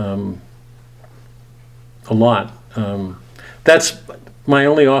a lot. That's my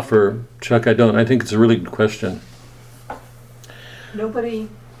only offer, Chuck. I think it's a really good question. Nobody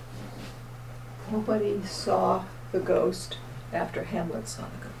saw the ghost after Hamlet saw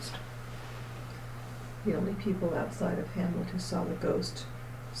the ghost. The only people outside of Hamlet who saw the ghost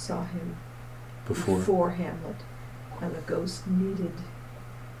saw him before Hamlet, and the ghost needed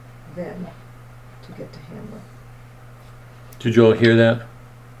them to get to Hamlet. Did you all hear that?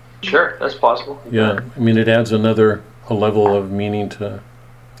 Sure, that's possible. Yeah, I mean, it adds a level of meaning to,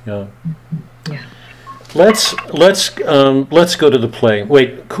 yeah. Yeah. Let's go to the play.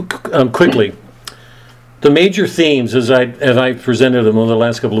 Wait, quickly. The major themes, as I presented them over the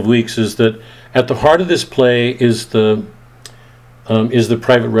last couple of weeks, is that at the heart of this play is the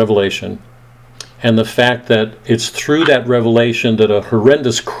private revelation, and the fact that it's through that revelation that a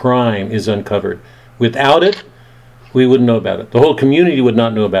horrendous crime is uncovered. Without it, we wouldn't know about it. The whole community would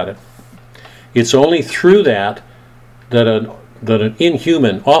not know about it. It's only through that an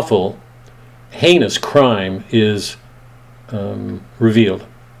inhuman, awful, heinous crime is revealed.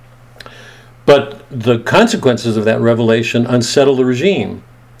 But the consequences of that revelation unsettle the regime.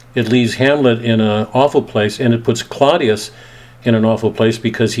 It leaves Hamlet in an awful place, and it puts Claudius in an awful place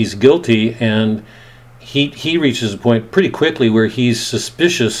because he's guilty, and he reaches a point pretty quickly where he's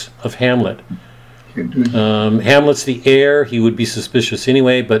suspicious of Hamlet. Hamlet's the heir. He would be suspicious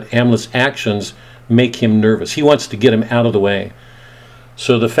anyway, but Hamlet's actions make him nervous. He wants to get him out of the way.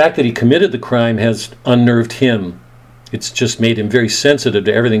 So the fact that he committed the crime has unnerved him. It's just made him very sensitive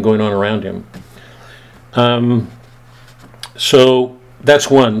to everything going on around him. So that's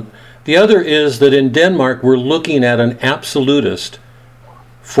one. The other is that in Denmark we're looking at an absolutist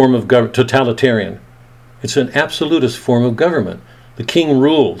form of government, totalitarian. It's an absolutist form of government. The king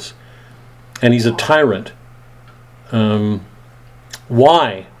rules, and he's a tyrant.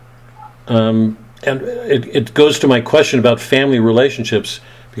 Why? And it goes to my question about family relationships,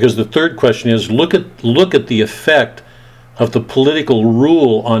 because the third question is look at the effect of the political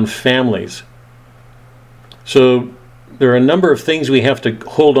rule on families. So there are a number of things we have to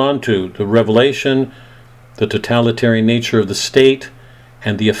hold on to: the revelation, the totalitarian nature of the state,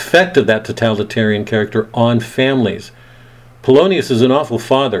 and the effect of that totalitarian character on families. Polonius is an awful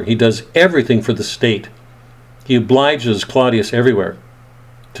father. He does everything for the state. He obliges Claudius everywhere,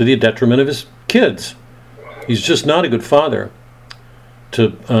 to the detriment of his kids. He's just not a good father to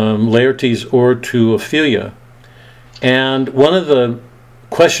Laertes or to Ophelia. And one of the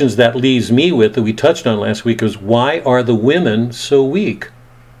questions that leaves me with, that we touched on last week, is why are the women so weak?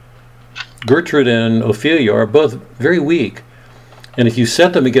 Gertrude and Ophelia are both very weak. And if you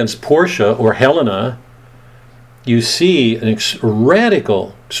set them against Portia or Helena, you see an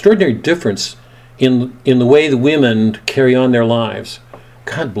radical, extraordinary difference in the way the women carry on their lives.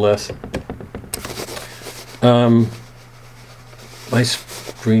 God bless. My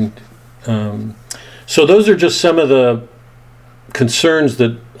screen. So those are just some of the concerns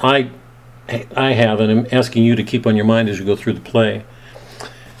that I have, and I'm asking you to keep on your mind as you go through the play.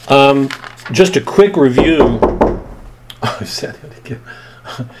 Just a quick review. I said it again.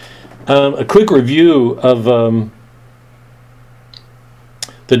 A quick review of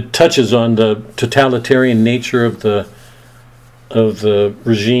that touches on the totalitarian nature of the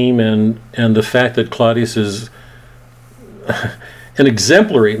regime and the fact that Claudius is an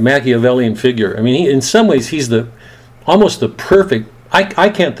exemplary Machiavellian figure. I mean, in some ways, he's almost the perfect. I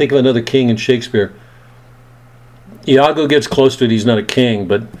can't think of another king in Shakespeare. Iago gets close to it. He's not a king,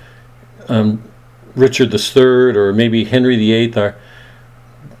 but Richard III or maybe Henry VIII are.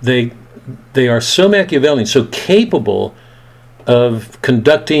 They are so Machiavellian, so capable of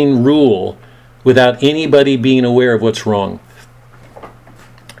conducting rule without anybody being aware of what's wrong.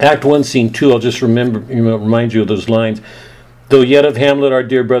 Act 1, Scene 2, I'll just remind you of those lines. Though yet of Hamlet, our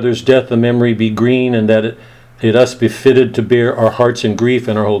dear brother's death, the memory be green, and that it us befitted to bear our hearts in grief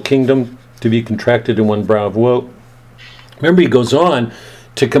and our whole kingdom to be contracted in one brow of woe. Remember, he goes on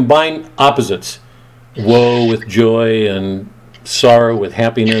to combine opposites, woe with joy and sorrow with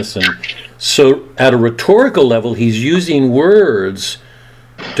happiness. And so at a rhetorical level, he's using words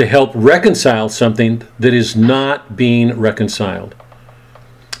to help reconcile something that is not being reconciled.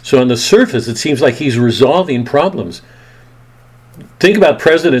 So on the surface, it seems like he's resolving problems. Think about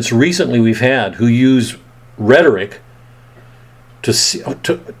presidents recently we've had who use rhetoric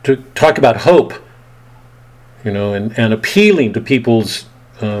to talk about hope, and appealing to people's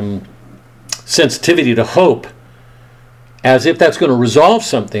sensitivity to hope, as if that's going to resolve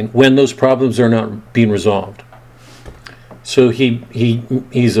something when those problems are not being resolved. So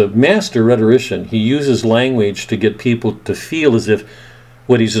he's a master rhetorician. He uses language to get people to feel as if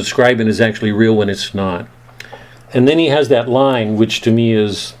what he's describing is actually real when it's not. And then he has that line, which to me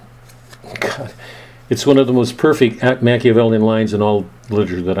is, God, it's one of the most perfect Machiavellian lines in all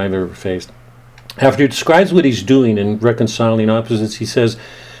literature that I've ever faced. After he describes what he's doing in reconciling opposites, he says,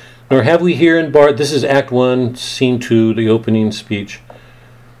 nor have we here in Bard, this is Act 1, Scene 2, the opening speech.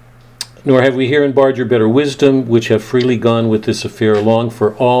 Nor have we here in Bard your better wisdom, which have freely gone with this affair along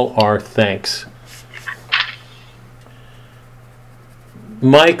for all our thanks.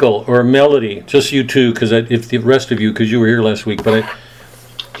 Michael or Melody, just you two, because if the rest of you, because you were here last week, but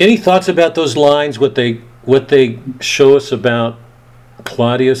any thoughts about those lines? What they show us about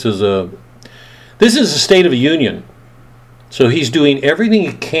Claudius this is a state of a union. So he's doing everything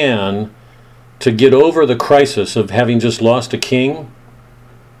he can to get over the crisis of having just lost a king.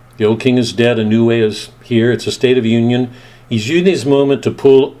 The old king is dead, a new way is here. It's a state of union. He's using this moment to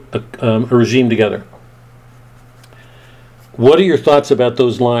pull a regime together. What are your thoughts about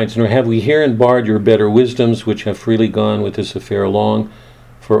those lines? Nor have we here in Bard your better wisdoms, which have freely gone with this affair along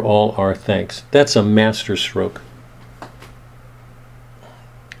for all our thanks. That's a master stroke.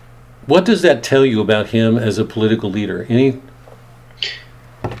 What does that tell you about him as a political leader?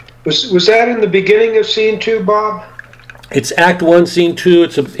 Was that in the beginning of Scene 2, Bob? It's Act 1, Scene 2.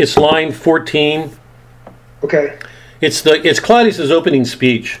 It's line 14. Okay. It's Claudius's opening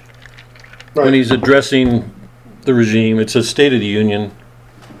speech, right, when he's addressing the regime. It's a State of the Union.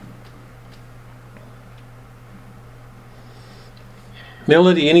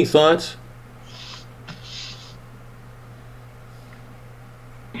 Melody, any thoughts?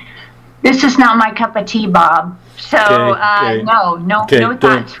 This is not my cup of tea, Bob. So okay. No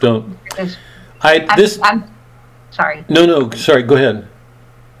thoughts. Don't. I'm sorry. No. Sorry. Go ahead.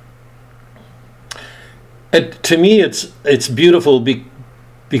 To me, it's beautiful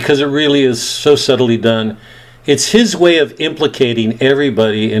because it really is so subtly done. It's his way of implicating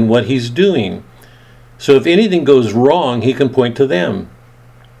everybody in what he's doing. So if anything goes wrong, he can point to them.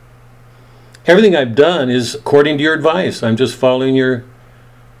 Everything I've done is according to your advice. I'm just following your.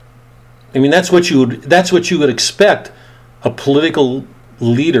 I mean, that's what you would expect a political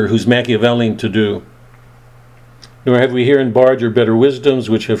leader who's Machiavellian to do. Nor have we here in Bard your better wisdoms,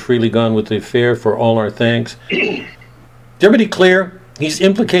 which have freely gone with the affair for all our thanks. Is everybody clear? He's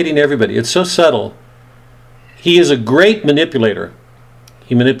implicating everybody. It's so subtle. He is a great manipulator.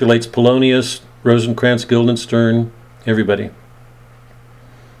 He manipulates Polonius, Rosencrantz, Guildenstern, everybody,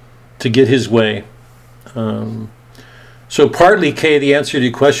 to get his way. So partly, Kay, the answer to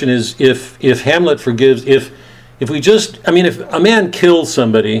your question is if Hamlet forgives, if if a man kills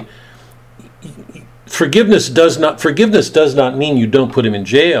somebody, forgiveness does not mean you don't put him in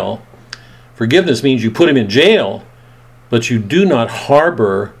jail. Forgiveness means you put him in jail, but you do not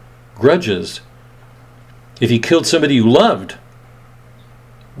harbor grudges. If he killed somebody you loved,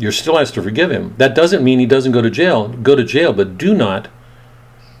 you're still has to forgive him. That doesn't mean he doesn't go to jail. Go to jail, but do not.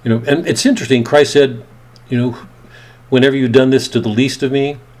 And it's interesting. Christ said, whenever you've done this to the least of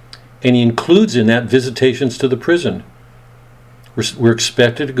me, and he includes in that visitations to the prison. We're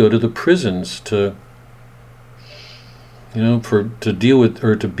expected to go to the prisons to deal with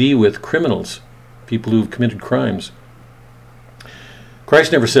or to be with criminals, people who've committed crimes.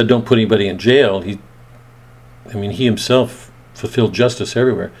 Christ never said don't put anybody in jail. He himself fulfilled justice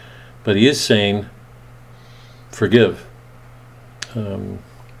everywhere, but he is saying forgive.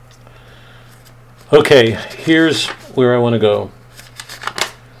 Okay, here's where I want to go.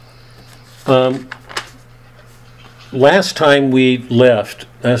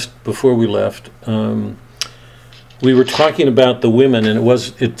 Before we left, we were talking about the women, and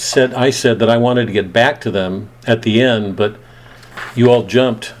I said that I wanted to get back to them at the end, but you all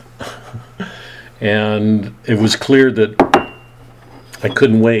jumped, and it was clear that I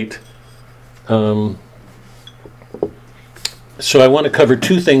couldn't wait. So I want to cover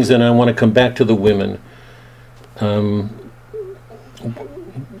two things, and I want to come back to the women.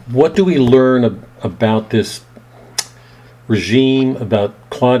 What do we learn about this regime, about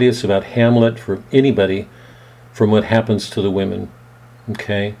Claudius, about Hamlet, for anybody, from what happens to the women?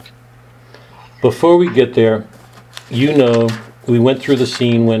 Okay? Before we get there, we went through the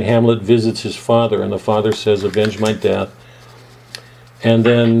scene when Hamlet visits his father, and the father says, "Avenge my death." And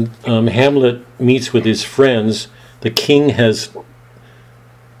then Hamlet meets with his friends. The king has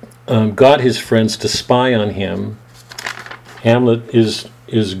got his friends to spy on him. Hamlet is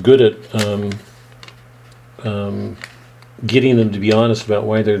good at getting them to be honest about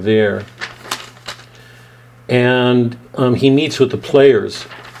why they're there. And he meets with the players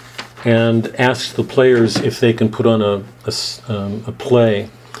and asks the players if they can put on a play.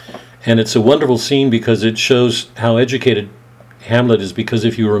 And it's a wonderful scene because it shows how educated Hamlet is, because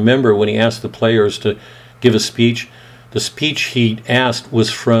if you remember when he asked the players to give a speech, the speech he asked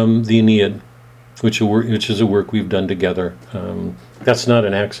was from the Aeneid, which is a work we've done together. That's not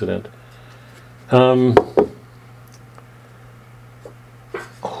an accident.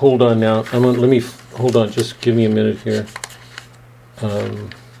 Hold on now. Hold on. Just give me a minute here.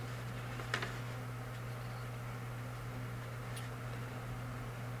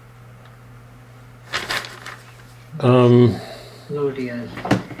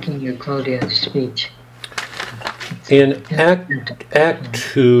 King Claudia's speech. In Act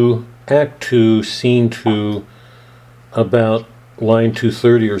 2, Scene 2, about line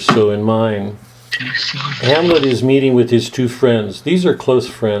 230 or so in mine, Hamlet is meeting with his two friends. These are close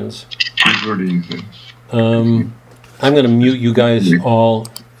friends. I'm going to mute you guys all.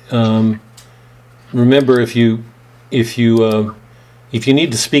 Remember, if you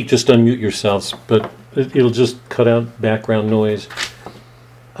need to speak, just unmute yourselves. But it'll just cut out background noise.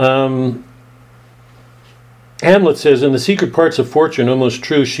 Hamlet says, "In the secret parts of fortune, almost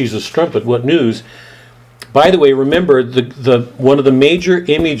true, she's a strumpet. What news?" By the way, remember the one of the major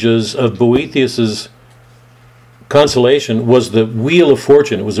images of Boethius's consolation was the wheel of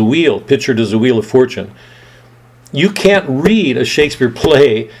fortune. It was a wheel, pictured as a wheel of fortune. You can't read a Shakespeare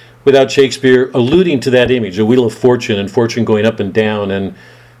play without Shakespeare alluding to that image, a wheel of fortune, and fortune going up and down and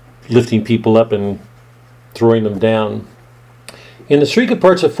lifting people up and throwing them down. "In the secret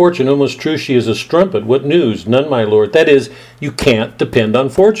parts of fortune, almost true, she is a strumpet. What news? None, my lord." That is, you can't depend on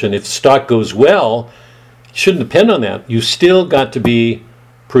fortune. If stock goes well, you shouldn't depend on that. You still got to be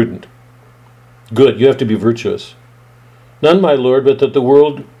prudent. Good, you have to be virtuous. "None, my lord, but that the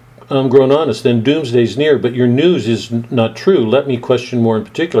world grown honest, then doomsday's near. But your news is not true. Let me question more in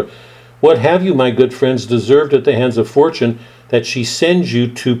particular. What have you, my good friends, deserved at the hands of fortune, that she sends you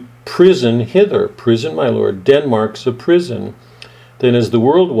to prison hither?" Prison, my lord. Denmark's a prison. "Then is the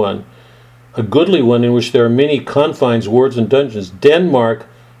world one, a goodly one in which there are many confines, wards, and dungeons, Denmark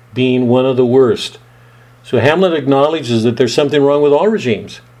being one of the worst." So Hamlet acknowledges that there's something wrong with all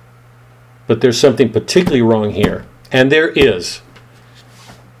regimes, but there's something particularly wrong here, and there is.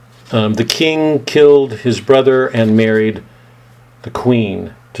 The king killed his brother and married the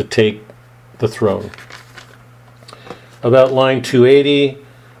queen to take the throne. About line 280,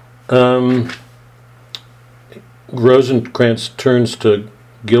 Rosencrantz turns to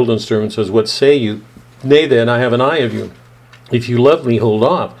Guildenstern and says, "What say you? Nay then, I have an eye of you. If you love me, hold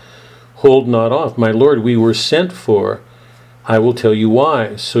off. Hold not off. My lord, we were sent for. I will tell you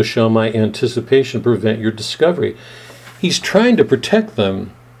why. So shall my anticipation prevent your discovery. He's trying to protect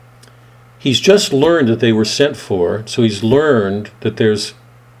them. He's just learned that they were sent for, so he's learned that there's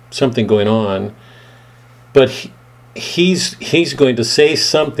something going on. But he's going to say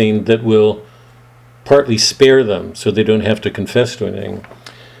something that will partly spare them, so they don't have to confess to anything.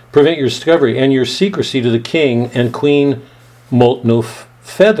 Prevent your discovery and your secrecy to the king and queen moult no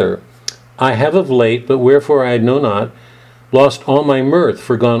feather. I have of late, but wherefore I know not, lost all my mirth,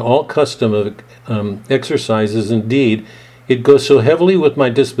 forgone all custom of exercises. Indeed, it goes so heavily with my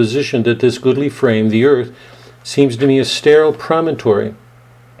disposition that this goodly frame, the earth, seems to me a sterile promontory.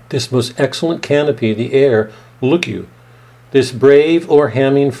 This most excellent canopy, the air, look you, this brave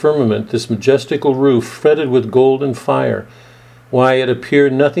o'erhanging firmament, this majestical roof, fretted with gold and fire, why, it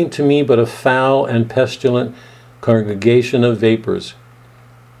appeared nothing to me but a foul and pestilent congregation of vapors.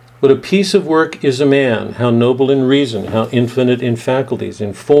 What a piece of work is a man, how noble in reason, how infinite in faculties,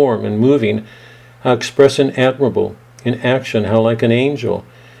 in form and moving, how express and admirable, in action, how like an angel,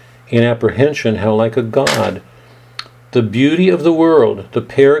 in apprehension, how like a god. The beauty of the world, the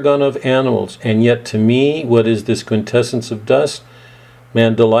paragon of animals, and yet to me, what is this quintessence of dust?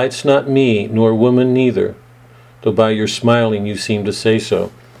 Man delights not me, nor woman neither, though by your smiling you seem to say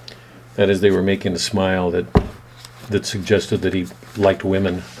so. That is, they were making a smile that suggested that he liked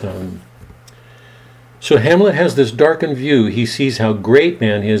women. So Hamlet has this darkened view. He sees how great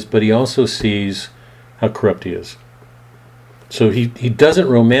man is, but he also sees how corrupt he is. So he doesn't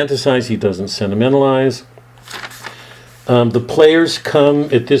romanticize, he doesn't sentimentalize. The players come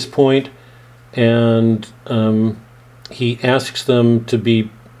at this point, and he asks them to be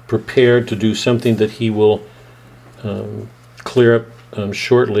prepared to do something that he will clear up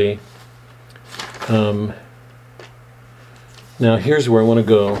shortly. Now here's where I want to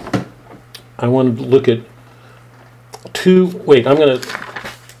go. I want to look at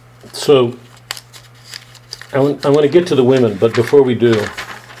I want to get to the women, but before we do,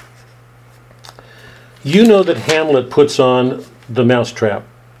 you know that Hamlet puts on the mousetrap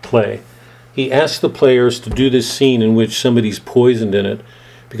play. He asks the players to do this scene in which somebody's poisoned in it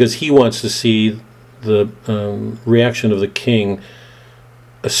because he wants to see the reaction of the king,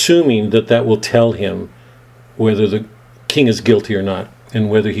 assuming that will tell him whether the king is guilty or not, and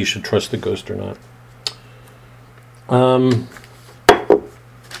whether he should trust the ghost or not.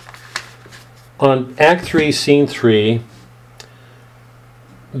 On Act 3, Scene 3,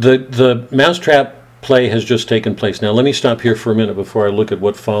 the mousetrap play has just taken place. Now let me stop here for a minute before I look at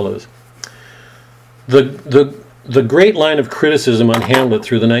what follows. The great line of criticism on Hamlet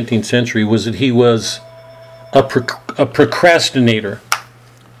through the 19th century was that he was a procrastinator.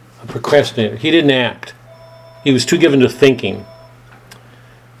 A procrastinator. He didn't act. He was too given to thinking.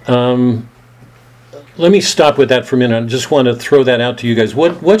 Let me stop with that for a minute. I just want to throw that out to you guys.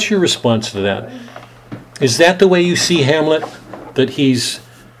 What's your response to that? Is that the way you see Hamlet? That he's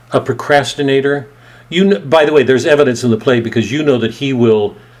a procrastinator? By the way, there's evidence in the play because you know that he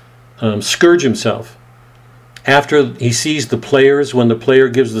will scourge himself. After he sees the players, when the player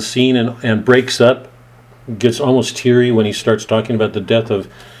gives the scene and breaks up, gets almost teary when he starts talking about the death of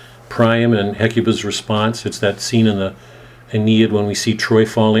Priam and Hecuba's response. It's that scene in the Aeneid when we see Troy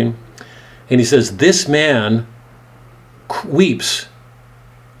falling. And he says, this man weeps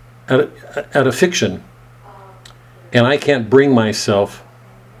at a fiction, and I can't bring myself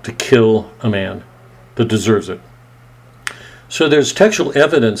to kill a man that deserves it. So there's textual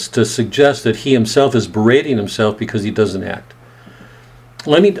evidence to suggest that he himself is berating himself because he doesn't act.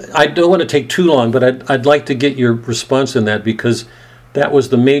 I don't want to take too long, but I'd like to get your response on that because that was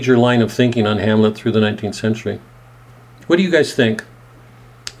the major line of thinking on Hamlet through the 19th century. What do you guys think?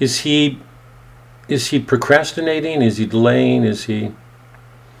 Is he procrastinating? Is he delaying? Does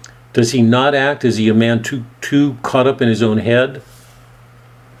he not act? Is he a man too caught up in his own head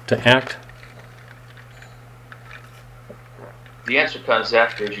to act? The answer comes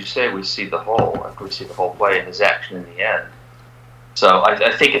after, as you say, we see the whole play and his action in the end. So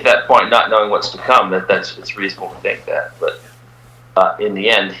I think at that point, not knowing what's to come, it's reasonable to think that. But in the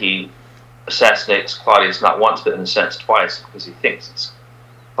end, he assassinates Claudius not once, but in a sense twice, because he thinks it's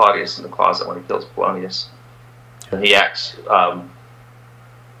Claudius in the closet when he kills Polonius. And he acts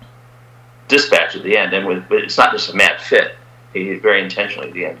dispatch at the end, but it's not just a mad fit. He very intentionally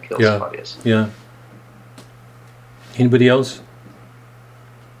at the end kills Claudius. Yeah. Anybody else?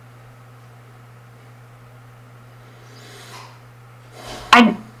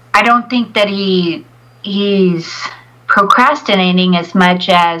 I don't think that he's procrastinating as much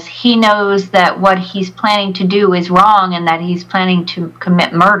as he knows that what he's planning to do is wrong and that he's planning to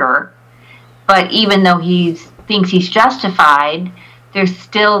commit murder. But even though he's thinks he's justified, there's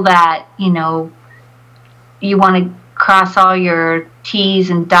still that, you know, you want to cross all your T's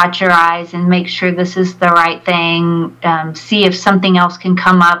and dot your I's and make sure this is the right thing, see if something else can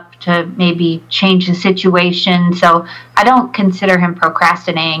come up to maybe change the situation. So I don't consider him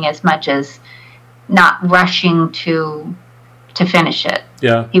procrastinating as much as not rushing to finish it.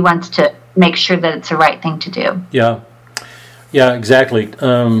 Yeah. He wants to make sure that it's the right thing to do. Yeah. Yeah, exactly.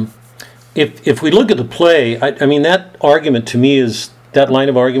 If we look at the play, I mean, that argument to me is, that line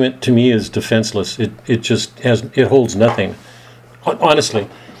of argument to me is defenseless. It just it holds nothing. Honestly.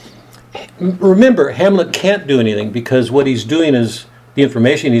 Remember, Hamlet can't do anything because what he's doing is, the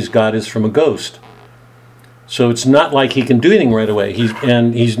information he's got is from a ghost. So it's not like he can do anything right away.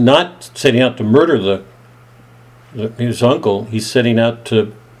 He's not setting out to murder his uncle. He's setting out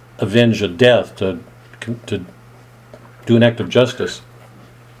to avenge a death, to do an act of justice.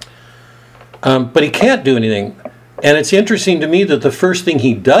 But he can't do anything. And it's interesting to me that the first thing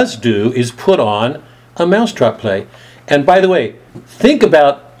he does do is put on a mousetrap play. And by the way, think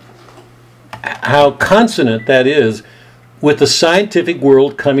about how consonant that is with the scientific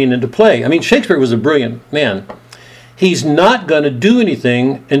world coming into play. I mean, Shakespeare was a brilliant man. He's not going to do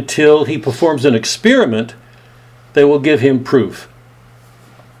anything until he performs an experiment that will give him proof.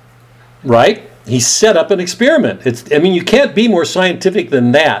 Right? He set up an experiment. You can't be more scientific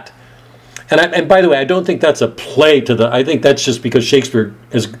than that. And by the way, I don't think that's a play I think that's just because Shakespeare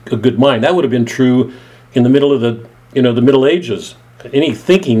is a good mind. That would have been true in the middle of the Middle Ages. Any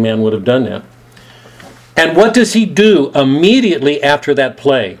thinking man would have done that. And what does he do immediately after that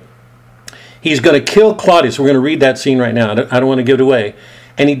play? He's going to kill Claudius. We're going to read that scene right now. I don't want to give it away.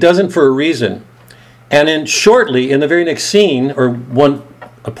 And he doesn't for a reason. And then shortly, in the very next scene, or one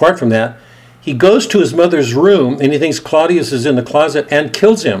apart from that, he goes to his mother's room and he thinks Claudius is in the closet and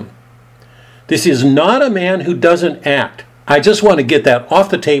kills him. This is not a man who doesn't act. I just want to get that off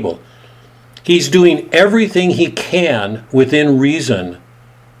the table. He's doing everything he can within reason.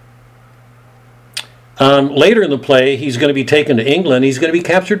 Later in the play, he's going to be taken to England. He's going to be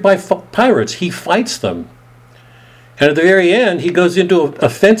captured by pirates. He fights them. And at the very end, he goes into a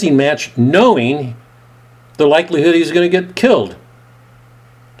fencing match knowing the likelihood he's going to get killed.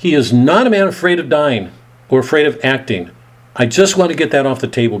 He is not a man afraid of dying or afraid of acting. I just want to get that off the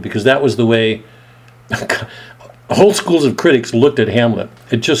table because that was the way whole schools of critics looked at Hamlet.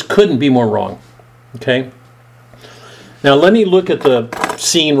 It just couldn't be more wrong. Okay? Now let me look at the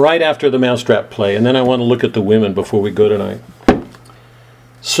scene right after the mousetrap play, and then I want to look at the women before we go tonight.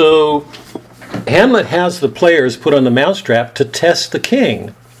 So Hamlet has the players put on the mousetrap to test the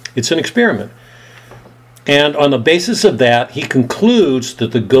king. It's an experiment. And on the basis of that, he concludes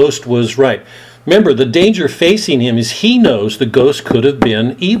that the ghost was right. Remember, the danger facing him is he knows the ghost could have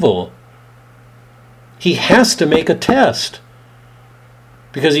been evil. He has to make a test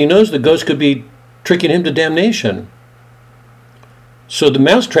because he knows the ghost could be tricking him to damnation. So the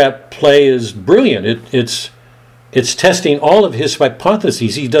mousetrap play is brilliant. It's testing all of his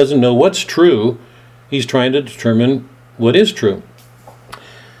hypotheses. He doesn't know what's true. He's trying to determine what is true.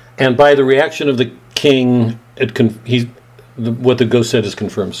 And by the reaction of the king, what the ghost said is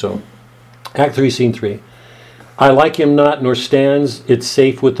confirmed. So, Act 3, Scene 3. I like him not, nor stands it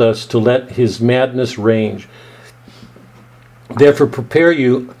safe with us to let his madness range. Therefore prepare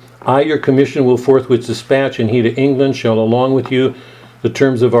you, I your commission will forthwith dispatch, and he to England shall along with you. The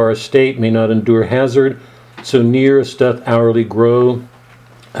terms of our estate may not endure hazard, so nearest doth hourly grow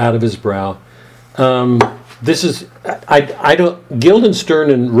out of his brow. This is, I don't, Guildenstern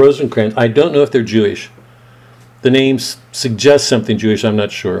and Rosencrantz, I don't know if they're Jewish. The names suggest something Jewish, I'm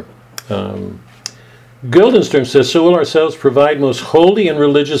not sure. Guildenstern says, so will ourselves provide most holy and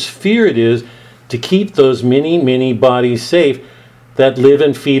religious fear it is to keep those many, many bodies safe that live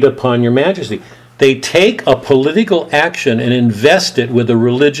and feed upon your majesty. They take a political action and invest it with a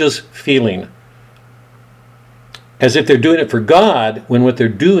religious feeling, as if they're doing it for God, when what they're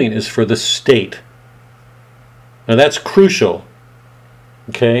doing is for the state. Now that's crucial.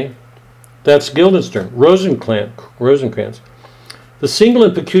 Okay? That's Guildenstern. Rosencrantz. The single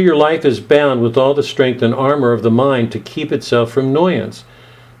and peculiar life is bound with all the strength and armor of the mind to keep itself from annoyance,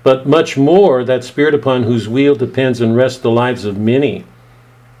 but much more that spirit upon whose wheel depends and rests the lives of many.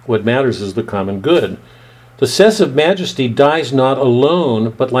 What matters is the common good. The cess of majesty dies not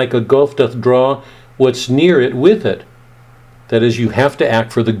alone, but like a gulf doth draw what's near it with it. That is, you have to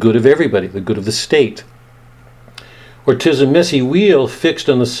act for the good of everybody, the good of the state. Or 'tis a messy wheel fixed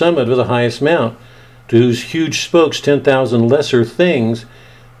on the summit of the highest mount, to whose huge spokes 10,000 lesser things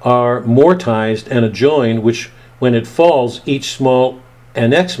are mortized and adjoined, which when it falls, each small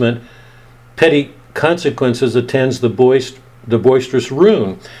annexment, petty consequences attends the boisterous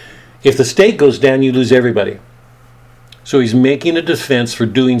ruin. If the state goes down, you lose everybody. So he's making a defense for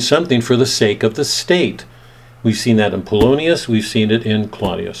doing something for the sake of the state. We've seen that in Polonius, we've seen it in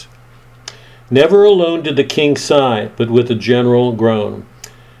Claudius. Never alone did the king sigh, but with a general groan.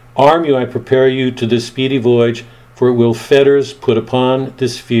 Arm you, I prepare you to this speedy voyage, for it will fetters put upon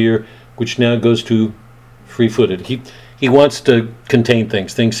this fear, which now goes to free-footed. He wants to contain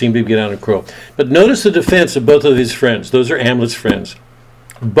things. Things seem to get out of control. But notice the defense of both of his friends. Those are Hamlet's friends.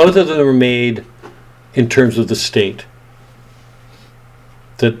 Both of them are made in terms of the state.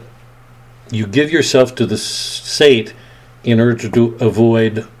 That you give yourself to the state in order to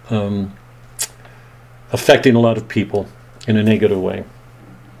avoid affecting a lot of people in a negative way.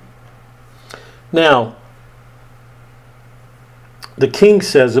 Now, the king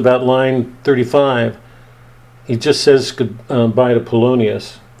says about line 35, he just says goodbye to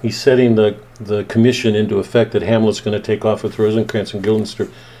Polonius. He's setting the commission into effect that Hamlet's going to take off with Rosencrantz and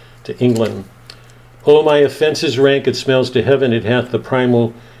Guildenstern to England. Oh, my offences rank, it smells to heaven, it hath the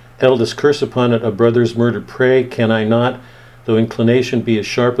primal eldest curse upon it, a brother's murder. Pray, can I not, though inclination be as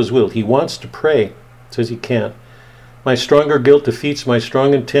sharp as will? He wants to pray, says he can't. My stronger guilt defeats my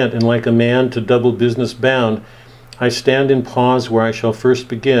strong intent, and like a man to double business bound, I stand in pause where I shall first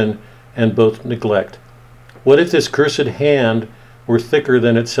begin, and both neglect. What if this cursed hand were thicker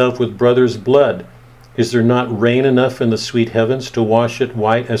than itself with brother's blood? Is there not rain enough in the sweet heavens to wash it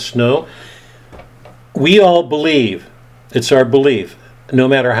white as snow? We all believe, it's our belief, no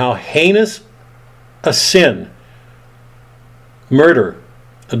matter how heinous a sin, murder,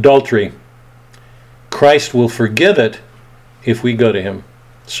 adultery, Christ will forgive it if we go to him.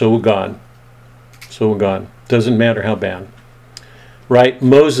 So will God. So will God. Doesn't matter how bad. Right?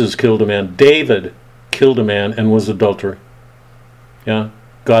 Moses killed a man. David killed a man and was adulterer. Yeah?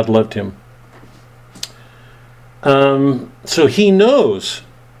 God loved him. So he knows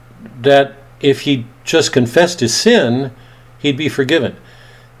that if he just confessed his sin, he'd be forgiven.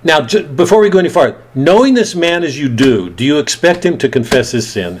 Now, before we go any farther, knowing this man as you do you expect him to confess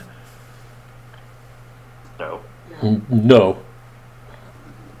his sin? No. No.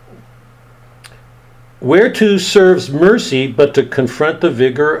 Whereto serves mercy but to confront the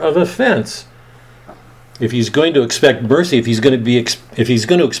vigor of offense? If he's going to expect mercy, if he's going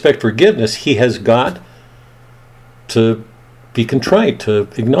to expect forgiveness, he has got to be contrite, to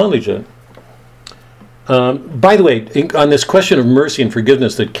acknowledge it. By the way, on this question of mercy and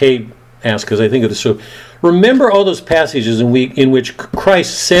forgiveness that Kate asked, because I think it is so, remember all those passages in which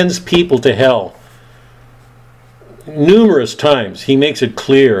Christ sends people to hell. Numerous times he makes it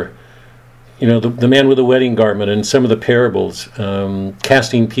clear, you know, the man with the wedding garment and some of the parables,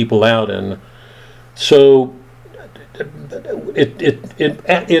 casting people out. And so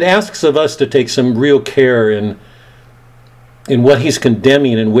it asks of us to take some real care in what he's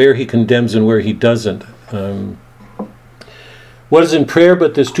condemning and where he condemns and where he doesn't. What is in prayer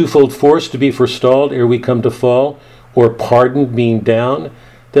but this twofold force to be forestalled ere we come to fall, or pardoned being down?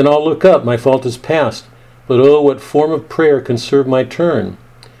 Then I'll look up, my fault is past. But oh, what form of prayer can serve my turn?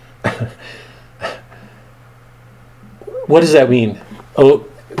 What does that mean? Oh,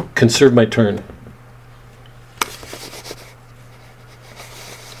 can serve my turn.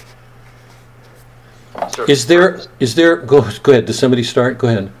 Is there go ahead, does somebody start? Go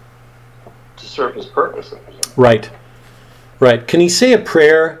ahead. To serve his purpose. Right. Can he say a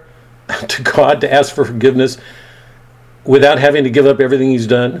prayer to God to ask for forgiveness without having to give up everything he's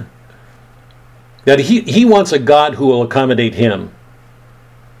done? That he wants a God who will accommodate him.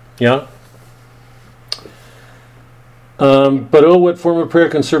 Yeah? But oh, what form of prayer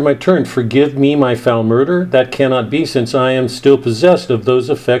can serve my turn? Forgive me my foul murder? That cannot be, since I am still possessed of those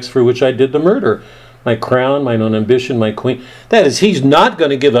effects for which I did the murder. My crown, mine own ambition, my queen. That is, he's not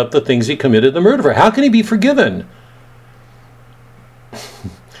going to give up the things he committed the murder for. How can he be forgiven?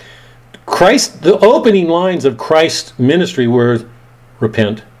 Christ, the opening lines of Christ's ministry were,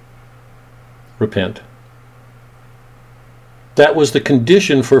 repent. Repent. That was the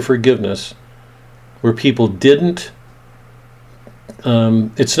condition for forgiveness, where people didn't.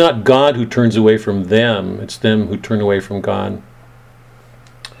 It's not God who turns away from them, it's them who turn away from God.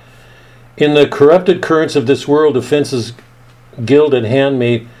 In the corrupted currents of this world, offenses guild at hand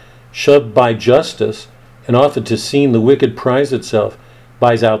may shoved by justice, and often 'tis seen the wicked prize itself,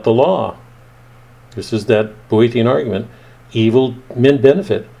 buys out the law. This is that Boethian argument. Evil men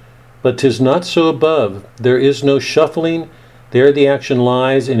benefit. But 'tis not so above. There is no shuffling. There the action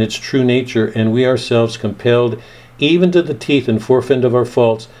lies in its true nature, and we ourselves compelled, even to the teeth and forefend of our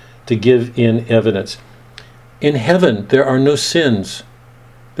faults, to give in evidence. In heaven there are no sins.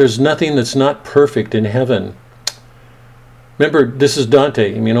 There's nothing that's not perfect in heaven. Remember, this is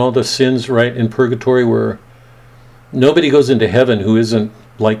Dante. I mean, all the sins, right, in purgatory were... Nobody goes into heaven who isn't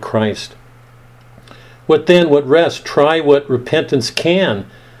like Christ. What then? What rest? Try what repentance can.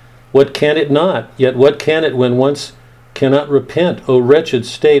 What can it not? Yet what can it when once cannot repent? O wretched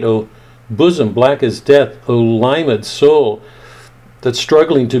state, O bosom black as death, O limed soul that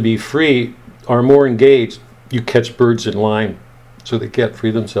struggling to be free are more engaged. You catch birds in line so they can't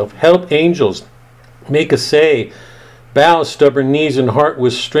free themselves. Help angels, make essay, bow stubborn knees and heart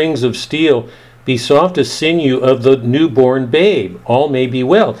with strings of steel. Be soft as sinew of the newborn babe. All may be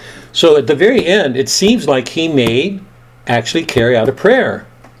well. So at the very end, it seems like he may actually carry out a prayer,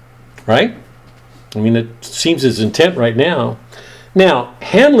 right? I mean, it seems his intent right now. Now,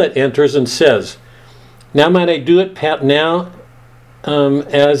 Hamlet enters and says, now might I do it, Pat, now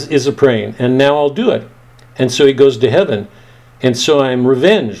as is a praying, and now I'll do it. And so he goes to heaven, and so I am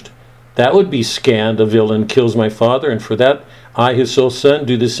revenged. That would be scanned, a villain kills my father, and for that I, his sole son,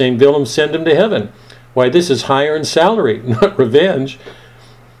 do the same villain, send him to heaven. Why, this is higher in salary, not revenge.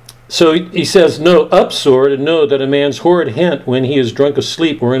 So he says, no, up sword, and know that a man's horrid hint when he is drunk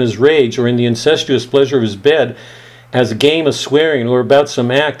asleep, or in his rage, or in the incestuous pleasure of his bed, as a game of swearing, or about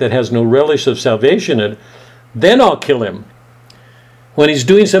some act that has no relish of salvation in it, then I'll kill him. When he's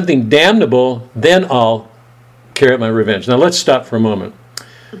doing something damnable, then I'll carry out my revenge. Now let's stop for a moment.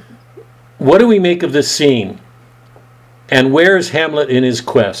 What do we make of this scene? And where is Hamlet in his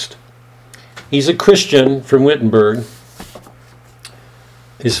quest? He's a Christian from Wittenberg.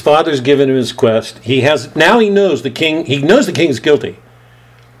 His father's given him his quest. Now he knows the king. He knows the king's guilty,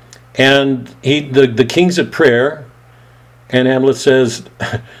 and the king's at prayer. And Hamlet says,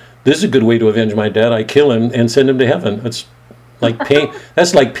 "This is a good way to avenge my dad. I kill him and send him to heaven." That's like paying.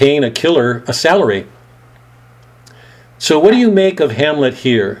 That's like paying a killer a salary. So, what do you make of Hamlet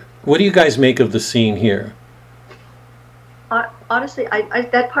here? What do you guys make of the scene here? Honestly, I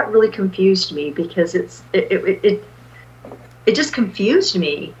that part really confused me because it just confused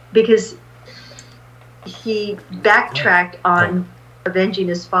me because he backtracked on avenging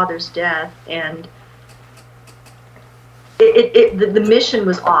his father's death, and the mission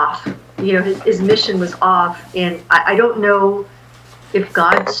was off. You know, his mission was off, and I don't know if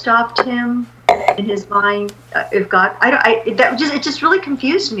God stopped him in his mind. If God, it just really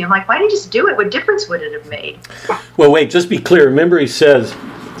confused me. I'm like, why didn't he just do it? What difference would it have made? Well, wait, just be clear. Remember, he says,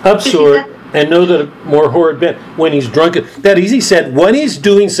 "Up sword, and know that a more horrid bit." When he's drunk, that is, he said, when he's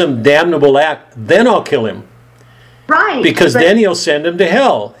doing some damnable act, then I'll kill him. Right. Because then he'll send him to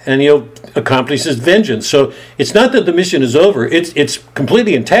hell, and he'll accomplish his vengeance. So it's not that the mission is over; it's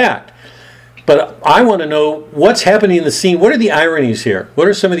completely intact. But I want to know what's happening in the scene. What are the ironies here? What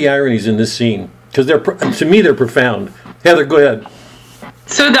are some of the ironies in this scene? Because to me, they're profound. Heather, go ahead.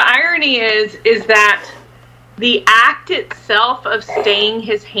 So the irony is that the act itself of staying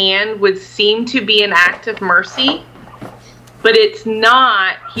his hand would seem to be an act of mercy, but it's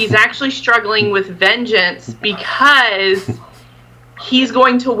not. He's actually struggling with vengeance because he's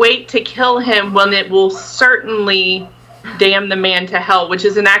going to wait to kill him when it will certainly damn the man to hell, which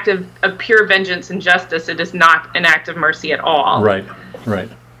is an act of pure vengeance and justice. It is not an act of mercy at all. Right.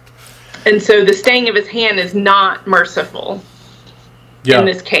 And so the staying of his hand is not merciful in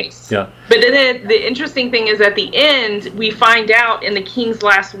this case. Yeah. But then the interesting thing is at the end, we find out in the king's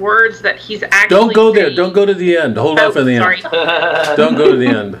last words that he's actually Don't go there. Don't go to the end. Hold off on the end. Don't go to the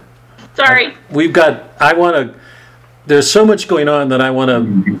end. Sorry. There's so much going on that I want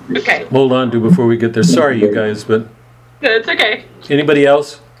to hold on to before we get there. Sorry, you guys, but... It's okay. Anybody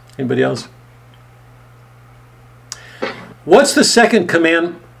else? What's the second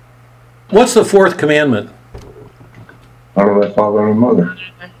command? What's the fourth commandment? Honor thy father and mother.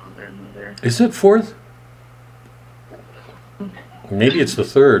 Is it fourth? Maybe it's the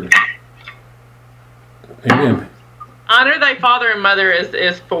third. Maybe. Honor thy father and mother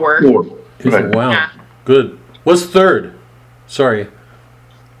is four. Right. Wow. Yeah. Good. What's third? Sorry.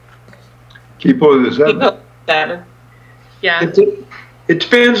 Keep all this up. Yeah. It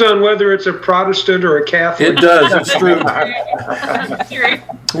depends on whether it's a Protestant or a Catholic. It does. It's true.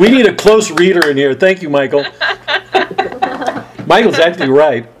 We need a close reader in here. Thank you, Michael. Michael's actually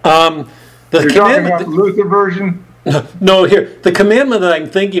right. You're talking about the Luther version? No, here. The commandment that I'm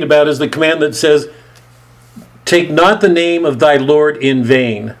thinking about is the command that says, "Take not the name of thy Lord in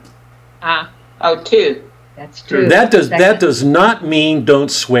vain." Two. That's true. That does not mean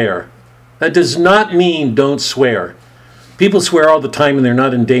don't swear. That does not mean don't swear. People swear all the time and they're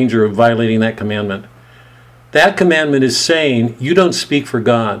not in danger of violating that commandment. That commandment is saying you don't speak for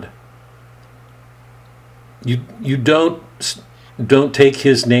God. You don't don't take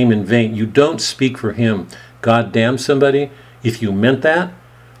his name in vain. You don't speak for him. God damn somebody. If you meant that,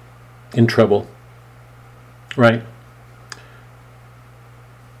 in trouble. Right?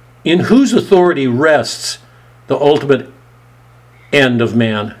 In whose authority rests the ultimate end of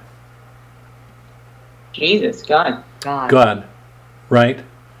man? Jesus, God. God. Right?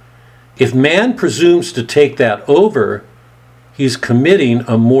 If man presumes to take that over, he's committing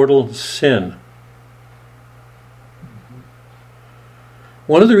a mortal sin.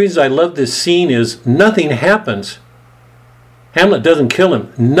 One of the reasons I love this scene is nothing happens. Hamlet doesn't kill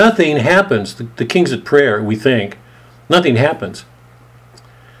him. Nothing happens. The king's at prayer, we think. Nothing happens.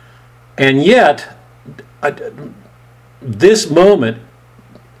 And yet, this moment,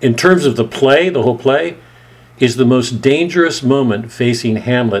 in terms of the play, the whole play, is the most dangerous moment facing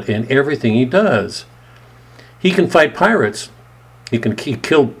Hamlet in everything he does. He can fight pirates. He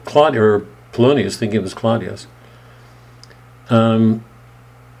killed Claudius, or Polonius, thinking it was Claudius.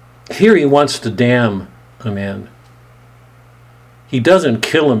 Here he wants to damn a man. He doesn't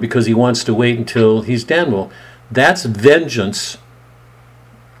kill him because he wants to wait until he's damnable. That's vengeance.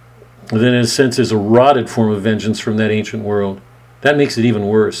 That in a sense is a rotted form of vengeance from that ancient world. That makes it even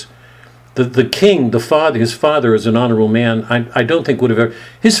worse. The king, his father is an honorable man. I don't think would have ever...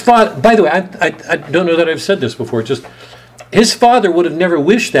 His father, by the way, I don't know that I've said this before, just his father would have never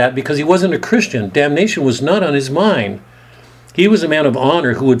wished that because he wasn't a Christian. Damnation was not on his mind. He was a man of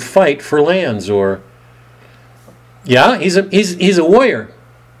honor who would fight for lands or... Yeah, he's a warrior.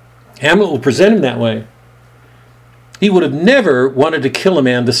 Hamlet will present him that way. He would have never wanted to kill a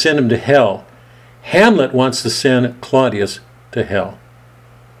man to send him to hell. Hamlet wants to send Claudius to hell.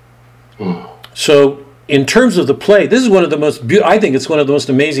 So, in terms of the play, this is one of the most, I think it's one of the most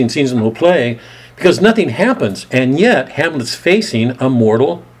amazing scenes in the whole play because nothing happens, and yet Hamlet's facing a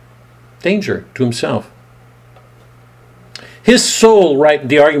mortal danger to himself. His soul, right,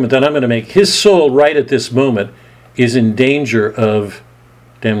 the argument that I'm going to make, his soul right at this moment is in danger of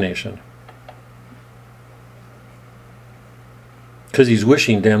damnation. Because he's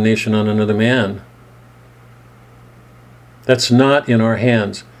wishing damnation on another man. That's not in our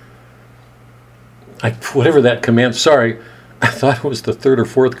hands. Whatever that command, sorry, I thought it was the third or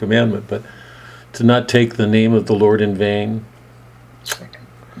fourth commandment, but to not take the name of the Lord in vain.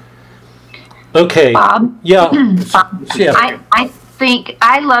 Okay. Bob? Yeah. Bob, Yeah. I think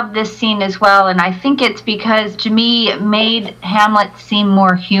I love this scene as well, and I think it's because to me it made Hamlet seem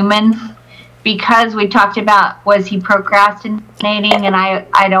more human. Because we talked about was he procrastinating, and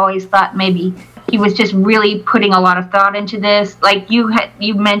I'd always thought maybe he was just really putting a lot of thought into this. Like you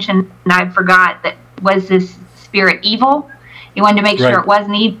mentioned, and I forgot that was this spirit evil. He wanted to make sure it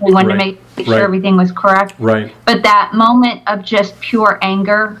wasn't evil. He wanted to make sure everything was correct. Right. But that moment of just pure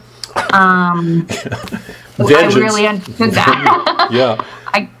anger, I really understood that. Yeah.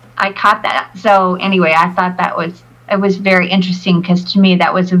 I caught that. So anyway, I thought it was very interesting because to me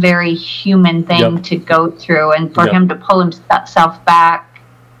that was a very human thing to go through, and for him to pull himself back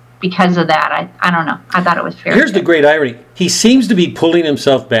because of that, I don't know. I thought it was very Here's the great irony. He seems to be pulling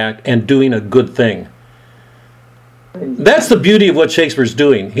himself back and doing a good thing. That's the beauty of what Shakespeare's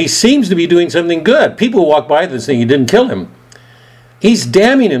doing. He seems to be doing something good. People walk by this thing, he didn't kill him. He's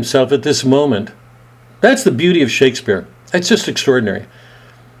damning himself at this moment. That's the beauty of Shakespeare. It's just extraordinary.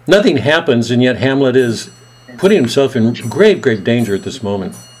 Nothing happens, and yet Hamlet is putting himself in grave, grave danger at this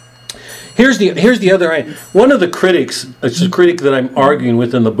moment. Here's the other. One of the critics, it's a critic that I'm arguing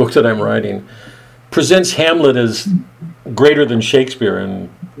with in the book that I'm writing, presents Hamlet as greater than Shakespeare, and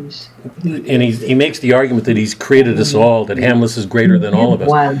he makes the argument that he's created us all, that Hamlet is greater than all of us.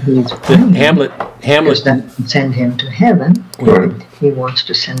 While he's praying, Hamlet doesn't send him to heaven. He wants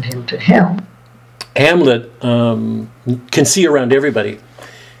to send him to hell. Hamlet can see around everybody.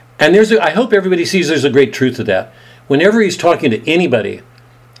 And I hope everybody sees there's a great truth to that. Whenever he's talking to anybody,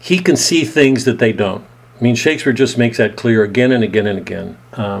 he can see things that they don't. I mean, Shakespeare just makes that clear again and again and again.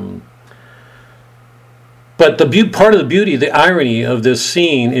 But part of the beauty, the irony of this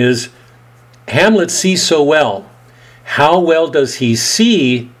scene is Hamlet sees so well. How well does he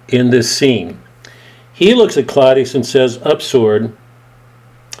see in this scene? He looks at Claudius and says, "Up, sword.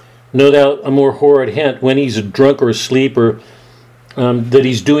 No doubt a more horrid hint when he's drunk or asleep or that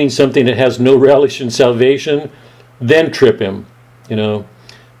he's doing something that has no relish in salvation, then trip him,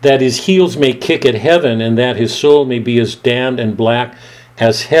 that his heels may kick at heaven, and that his soul may be as damned and black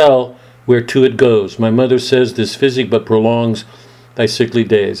as hell whereto it goes. My mother says this physic but prolongs thy sickly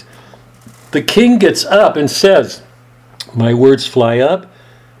days." The king gets up and says, "My words fly up,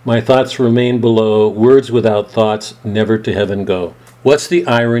 my thoughts remain below, words without thoughts never to heaven go." What's the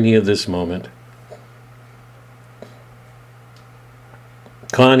irony of this moment?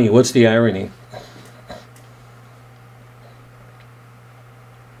 Connie, what's the irony?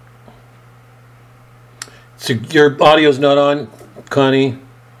 So your audio's not on, Connie?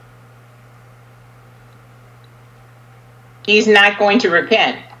 He's not going to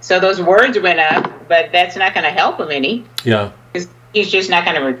repent. So those words went up, but that's not going to help him any. Yeah. He's just not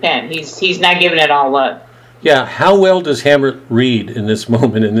going to repent. He's not giving it all up. Yeah, how well does Hamlet read in this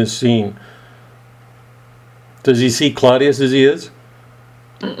moment, in this scene? Does he see Claudius as he is?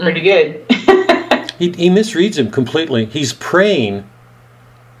 Pretty good. He misreads him completely. He's praying.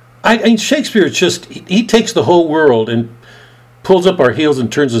 I mean, Shakespeare he takes the whole world and pulls up our heels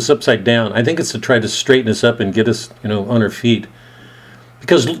and turns us upside down. I think it's to try to straighten us up and get us, on our feet.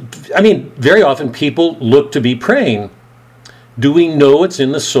 Because, I mean, very often people look to be praying. Do we know it's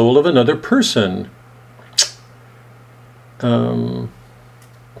in the soul of another person?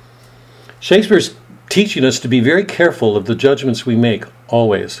 Shakespeare's teaching us to be very careful of the judgments we make,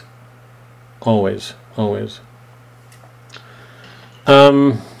 always. Always, always.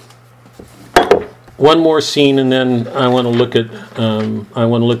 One more scene, and then I want to look at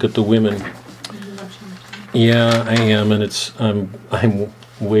the women. Yeah, I am, and I'm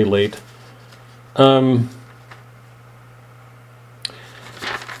way late.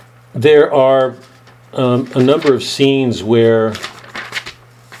 There are a number of scenes where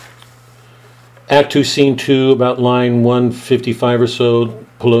Act 2, Scene 2, about line 155 or so,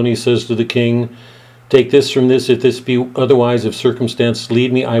 Polonius says to the king, "Take this from this, if this be otherwise, if circumstance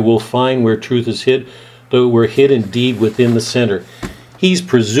lead me, I will find where truth is hid, though it were hid indeed within the center." He's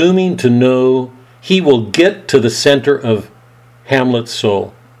presuming to know he will get to the center of Hamlet's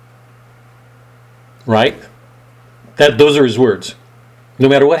soul. Right? Those are his words. No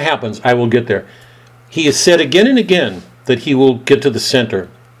matter what happens, I will get there. He has said again and again that he will get to the center.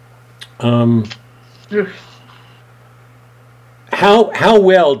 How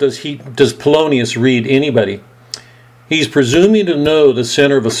well does Polonius read anybody? He's presuming to know the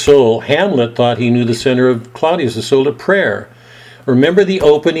center of a soul. Hamlet thought he knew the center of Claudius' soul to prayer. Remember the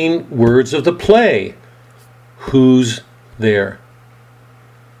opening words of the play. Who's there?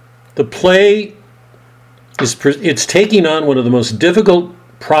 The play it's taking on one of the most difficult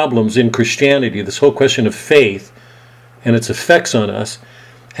problems in Christianity, this whole question of faith and its effects on us,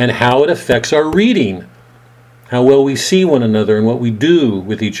 and how it affects our reading, how well we see one another and what we do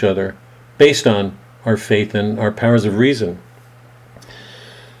with each other based on our faith and our powers of reason.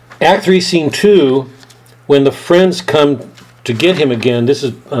 Act 3, Scene 2, when the friends come to get him again, this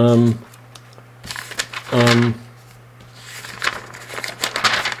is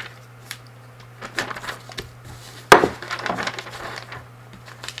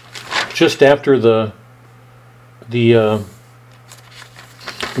just after the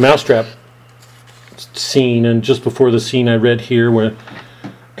mousetrap scene, and just before the scene I read here where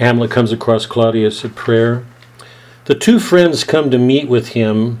Hamlet comes across Claudius at prayer. The two friends come to meet with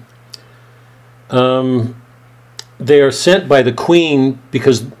him. They are sent by the queen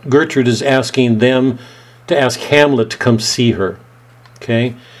because Gertrude is asking them to ask Hamlet to come see her.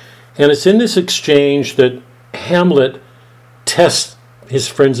 Okay? And it's in this exchange that Hamlet tests his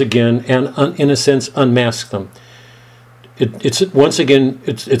friends again and, in a sense, unmasks them. It's once again,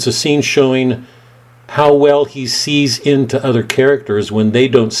 it's a scene showing how well he sees into other characters when they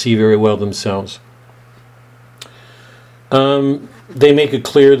don't see very well themselves. They make it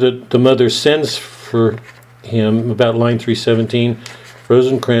clear that the mother sends for him, about line 317,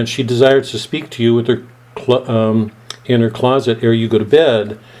 "Rosencrantz, she desires to speak to you with her in her closet ere you go to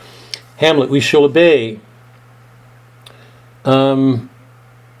bed." Hamlet, "We shall obey." And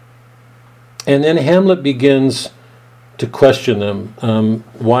then Hamlet begins to question them,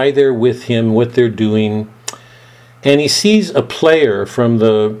 why they're with him, what they're doing, and he sees a player from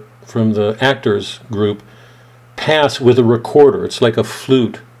the actors group pass with a recorder. It's like a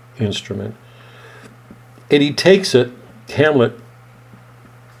flute instrument, and he takes it. Hamlet.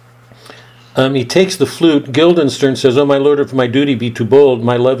 He takes the flute. Guildenstern says, "Oh, my lord, if my duty be too bold,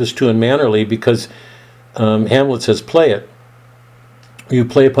 my love is too unmannerly," because Hamlet says, "Play it. Will you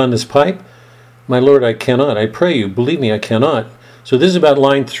play upon this pipe?" "My lord, I cannot. I pray you, believe me, I cannot." So this is about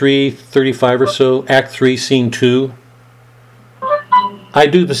line 335 or so, Act 3, Scene 2. "I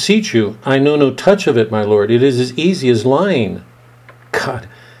do beseech you. I know no touch of it, my lord. It is as easy as lying." God,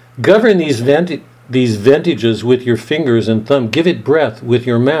 govern these vintages with your fingers and thumb. Give it breath with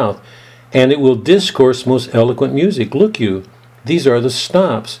your mouth, and it will discourse most eloquent music. Look you, these are the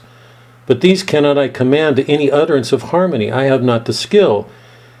stops. But these cannot I command to any utterance of harmony. I have not the skill.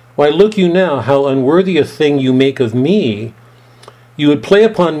 Why, look you now, how unworthy a thing you make of me. You would play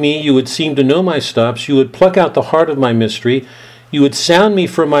upon me, you would seem to know my stops, you would pluck out the heart of my mystery, You would sound me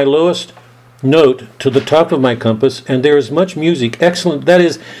from my lowest note to the top of my compass, and there is much music, excellent. That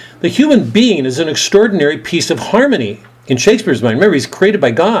is, the human being is an extraordinary piece of harmony in Shakespeare's mind. Remember, he's created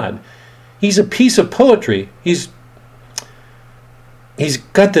by God. He's a piece of poetry. He's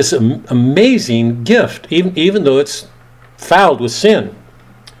got this amazing gift, even though it's fouled with sin.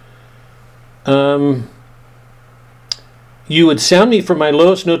 You would sound me from my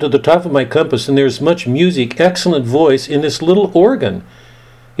lowest note to the top of my compass, and there is much music, excellent voice in this little organ.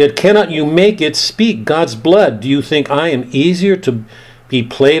 Yet cannot you make it speak God's blood? Do you think I am easier to be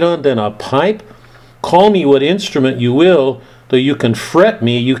played on than a pipe? Call me what instrument you will, though you can fret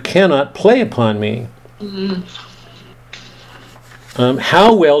me, you cannot play upon me. Mm-hmm.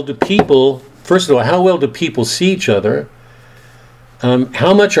 How well do people, first of all, how well do people see each other?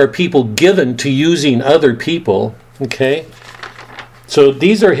 How much are people given to using other people? Okay, so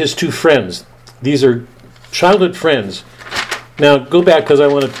these are his two friends. These are childhood friends. Now go back because I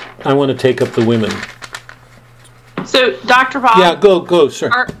want to take up the women. So, Dr. Bob. Yeah, go,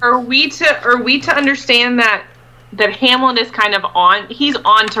 sir. Are we to understand that Hamlet is kind of he's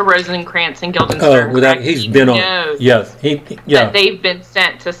on to Rosencrantz and Guildenstern? Oh, he's been on. Yes, that they've been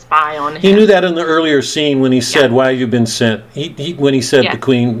sent to spy on him. He knew that in the earlier scene when he said, "Why have you been sent?" When he said the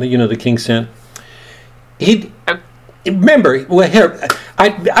queen, the king sent. Remember. Well, here,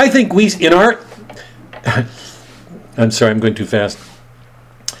 I think we in our. I'm sorry, I'm going too fast.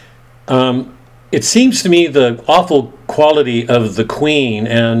 It seems to me the awful quality of the queen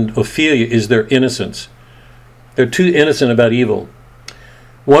and Ophelia is their innocence. They're too innocent about evil.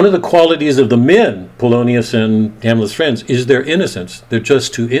 One of the qualities of the men, Polonius and Hamlet's friends, is their innocence. They're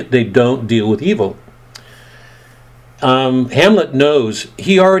just they don't deal with evil. Hamlet knows,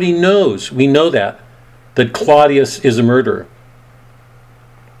 he already knows, we know that Claudius is a murderer.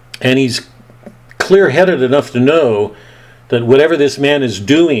 And he's clear-headed enough to know that whatever this man is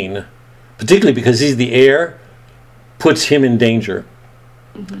doing, particularly because he's the heir, puts him in danger.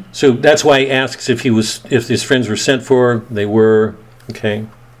 Mm-hmm. So that's why he asks if his friends were sent for. They were. Okay.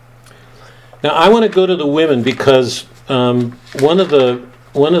 Now I want to go to the women because one of the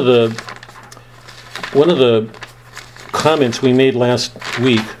comments we made last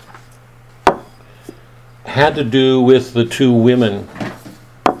week had to do with the two women.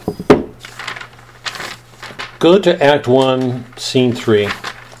 Go to Act 1, Scene 3.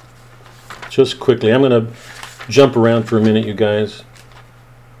 Just quickly. I'm going to jump around for a minute, you guys.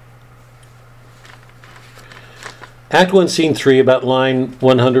 Act 1, Scene 3, about line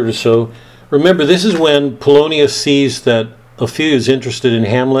 100 or so. Remember, this is when Polonius sees that Ophelia is interested in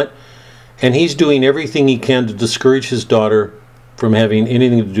Hamlet, and he's doing everything he can to discourage his daughter from having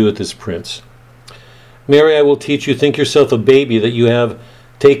anything to do with this prince. Mary, I will teach you, think yourself a baby, that you have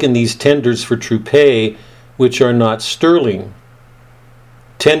taken these tenders for true pay, which are not sterling.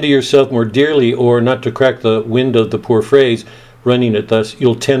 Tend to yourself more dearly, or, not to crack the wind of the poor phrase, running it thus,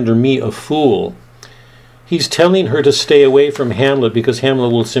 you'll tender me a fool. He's telling her to stay away from Hamlet because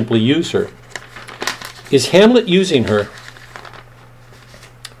Hamlet will simply use her. Is Hamlet using her?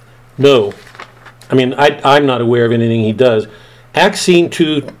 No. I mean, I'm not aware of anything he does. Act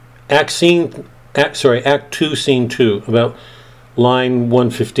 2, Scene 2, about line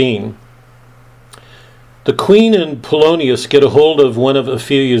 115. The Queen and Polonius get a hold of one of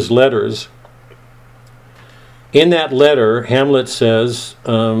Ophelia's letters. In that letter, Hamlet says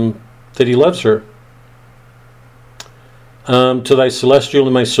that he loves her. To thy celestial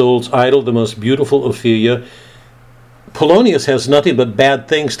and my soul's idol, the most beautiful Ophelia. Polonius has nothing but bad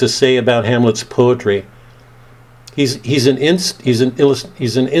things to say about Hamlet's poetry. He's an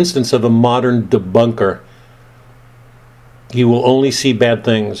instance of a modern debunker. He will only see bad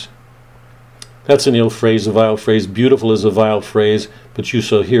things. That's an ill phrase, a vile phrase. Beautiful is a vile phrase, but you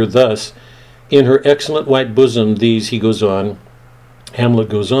shall hear thus. In her excellent white bosom, these, he goes on, Hamlet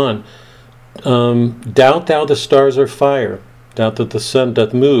goes on. Doubt thou the stars are fire, doubt that the sun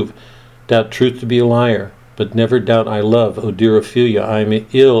doth move, doubt truth to be a liar, but never doubt I love, O dear Ophelia. I am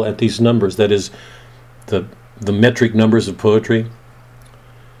ill at these numbers, that is, the metric numbers of poetry.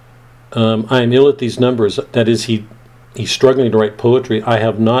 I am ill at these numbers, that is, he's struggling to write poetry. I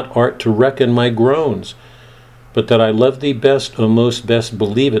have not art to reckon my groans, but that I love thee best, O most best,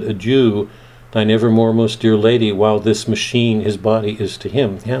 believe it, adieu, thine evermore most dear lady, while this machine, his body, is to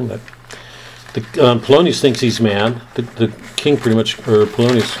him. Hamlet. Polonius thinks he's mad. The king pretty much, or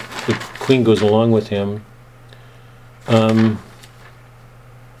Polonius, the queen goes along with him.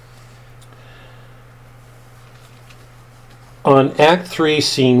 On Act 3,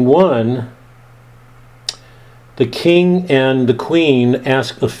 Scene 1, the king and the queen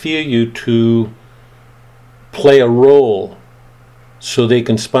ask Ophelia to play a role so they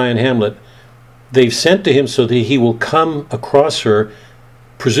can spy on Hamlet. They've sent to him so that he will come across her,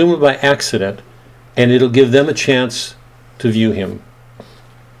 presumably by accident, and it'll give them a chance to view him.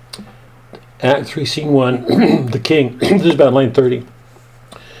 Act 3, Scene 1, the king. This is about line 30.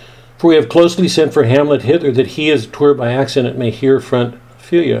 For we have closely sent for Hamlet hither, that he, as 'twere by accident, may hear front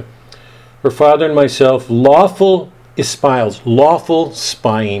Ophelia. Her father and myself, lawful espials, lawful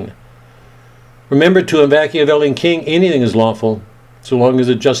spying. Remember, to a Machiavellian king, anything is lawful, so long as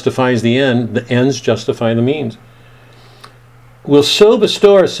it justifies the end. The ends justify the means. We'll so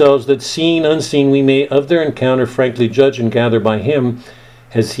bestow ourselves that, seen, unseen, we may of their encounter frankly judge and gather by him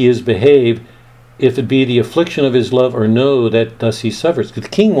as he is behaved, if it be the affliction of his love or no, that thus he suffers. The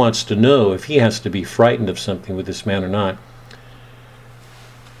king wants to know if he has to be frightened of something with this man or not.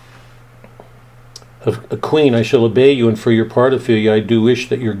 Of a queen, I shall obey you, and for your part, Ophelia, I do wish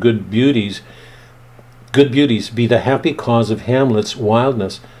that your good beauties be the happy cause of Hamlet's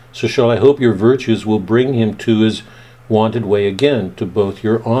wildness. So shall I hope your virtues will bring him to his wonted way again, to both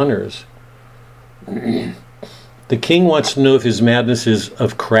your honors. The king wants to know if his madness is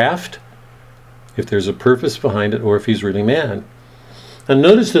of craft, if there's a purpose behind it, or if he's really mad. And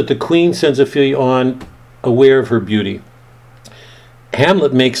notice that the queen sends Ophelia on, aware of her beauty.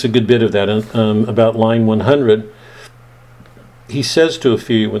 Hamlet makes a good bit of that about line 100. He says to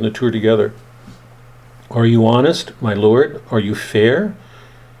Ophelia when the two are together, "Are you honest, my lord? Are you fair?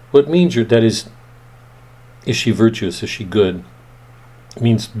 What means your, that is she virtuous? Is she good?" It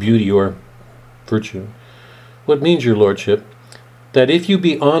means beauty or virtue. What means your lordship? That if you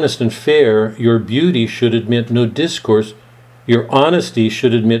be honest and fair, your beauty should admit no discourse. Your honesty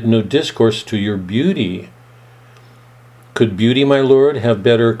should admit no discourse to your beauty. Could beauty, my lord, have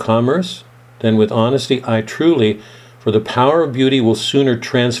better commerce than with honesty? I truly, for the power of beauty will sooner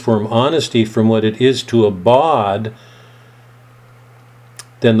transform honesty from what it is to a bawd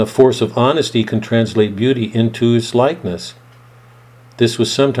than the force of honesty can translate beauty into its likeness. This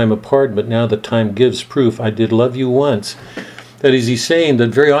was sometime apart, but now the time gives proof I did love you once. That is, he's saying that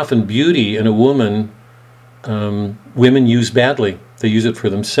very often beauty in a woman, women use badly. They use it for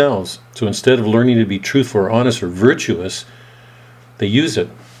themselves. So instead of learning to be truthful or honest or virtuous, they use it.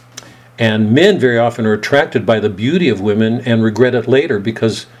 And men very often are attracted by the beauty of women and regret it later,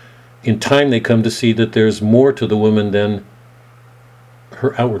 because in time they come to see that there's more to the woman than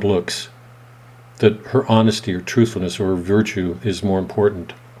her outward looks, that her honesty or truthfulness or her virtue is more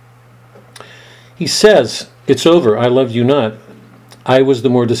important. He says, "It's over, I loved you not. I was the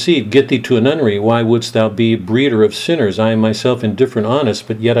more deceived. Get thee to a nunnery. Why wouldst thou be breeder of sinners? I am myself indifferent honest,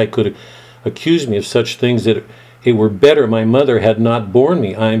 but yet I could accuse me of such things that it were better my mother had not borne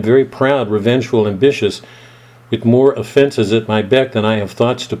me. I am very proud, revengeful, ambitious, with more offences at my beck than I have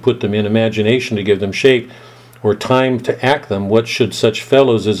thoughts to put them in, imagination to give them shape, or time to act them. What should such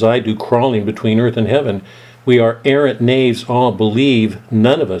fellows as I do crawling between earth and heaven? We are errant knaves all, believe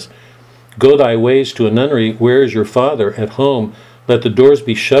none of us. Go thy ways to a nunnery. Where is your father? At home. Let the doors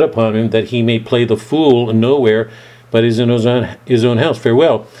be shut upon him, that he may play the fool nowhere, but is in his own house.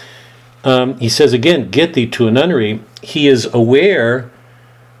 Farewell." He says again, "Get thee to a nunnery." He is aware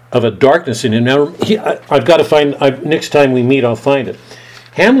of a darkness in him. Now, I've got to find, next time we meet, I'll find it.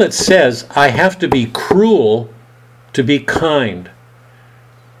 Hamlet says, I have to be cruel to be kind.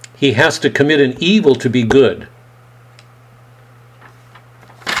 He has to commit an evil to be good.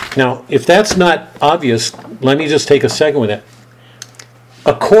 Now, if that's not obvious, let me just take a second with that.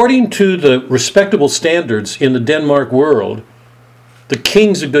 According to the respectable standards in the Denmark world, the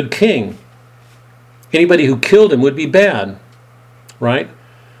king's a good king. Anybody who killed him would be bad, right?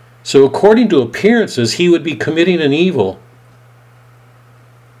 So according to appearances, he would be committing an evil.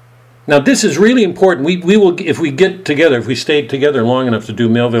 Now, this is really important. We will, if we get together, if we stay together long enough to do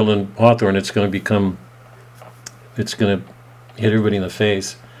Melville and Hawthorne, it's going to hit everybody in the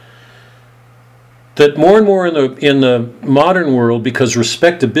face. That more and more in the modern world, because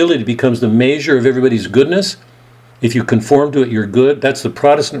respectability becomes the measure of everybody's goodness, if you conform to it, you're good. That's the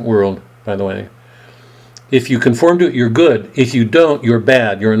Protestant world, by the way. If you conform to it, you're good. If you don't, you're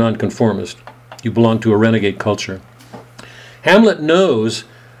bad. You're a nonconformist. You belong to a renegade culture. Hamlet knows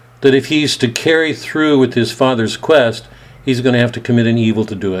that if he's to carry through with his father's quest, he's going to have to commit an evil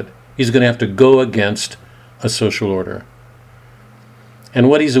to do it. He's going to have to go against a social order. And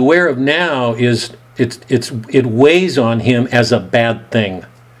what he's aware of now is it weighs on him as a bad thing.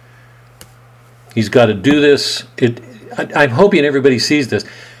 He's got to do this. I'm hoping everybody sees this.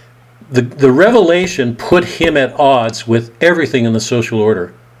 The revelation put him at odds with everything in the social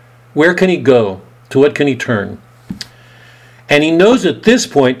order. Where can he go? To what can he turn? And he knows at this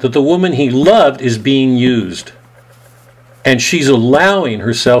point that the woman he loved is being used. and she's allowing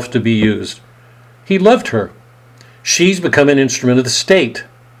herself to be used. He loved her. She's become an instrument of the state.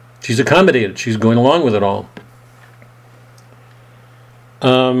 She's accommodated. She's going along with it all.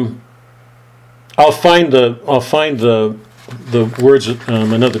 I'll find the words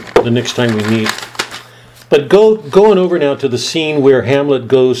the next time we meet. But going over now to the scene where Hamlet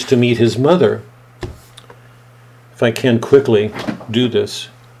goes to meet his mother. If I can quickly do this.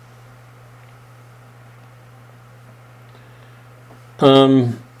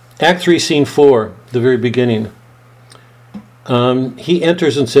 Act 3, Scene 4, the very beginning. He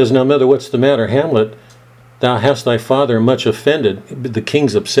enters and says, "Now, mother, what's the matter? Hamlet, thou hast thy father much offended." The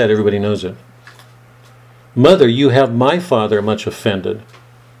king's upset, everybody knows it. "Mother, you have my father much offended.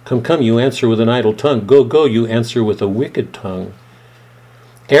 Come, you answer with an idle tongue. Go, you answer with a wicked tongue."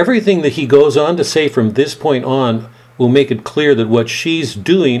 Everything that he goes on to say from this point on will make it clear that what she's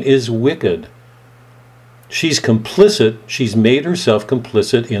doing is wicked. She's complicit. She's made herself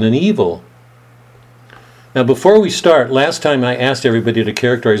complicit in an evil. Now, before we start, last time I asked everybody to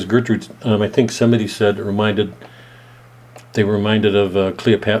characterize Gertrude. I think somebody said they were reminded of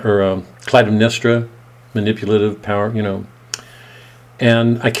Cleopatra or Clytemnestra, manipulative power,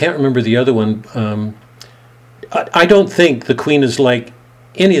 And I can't remember the other one. I don't think the queen is like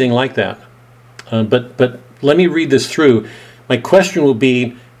anything like that. But let me read this through. My question will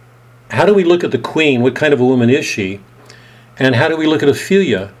be, how do we look at the queen? What kind of a woman is she? And how do we look at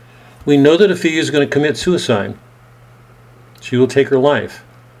Ophelia? We know that Ophelia is going to commit suicide. She will take her life.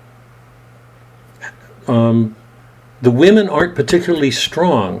 The women aren't particularly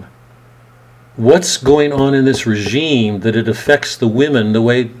strong. What's going on in this regime that it affects the women the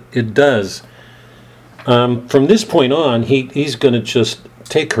way it does? From this point on, he's going to just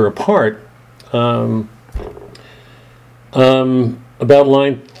take her apart. About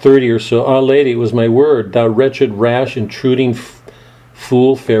line 30 or so. "Ah, lady, it was my word, thou wretched, rash, intruding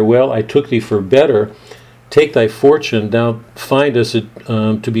fool, farewell. I took thee for better. Take thy fortune. Thou findest it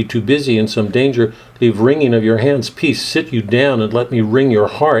to be too busy in some danger. Leave wringing of your hands. Peace, sit you down and let me wring your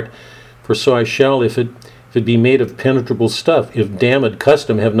heart. For so I shall, if it be made of penetrable stuff, if damned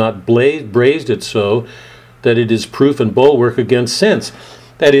custom have not brazed it so, that it is proof and bulwark against sense."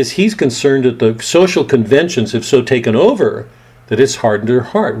 That is, he's concerned that the social conventions have so taken over that it's hardened her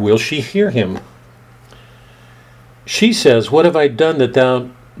heart. Will she hear him? She says, "What have I done that thou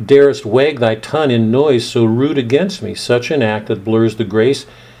darest wag thy tongue in noise so rude against me? Such an act that blurs the grace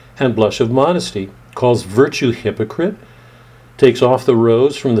and blush of modesty, calls virtue hypocrite, takes off the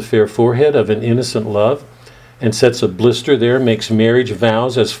rose from the fair forehead of an innocent love, and sets a blister there, makes marriage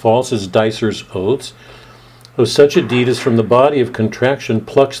vows as false as dicers' oaths. Oh, such a deed is from the body of contraction,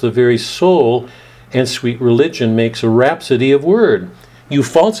 plucks the very soul, and sweet religion makes a rhapsody of word." You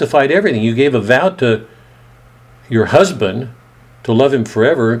falsified everything. You gave a vow to your husband to love him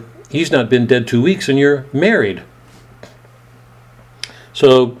forever. He's not been dead 2 weeks, and you're married.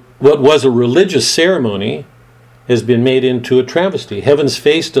 So what was a religious ceremony has been made into a travesty. Heaven's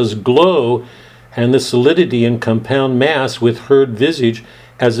face does glow, and the solidity and compound mass with herd visage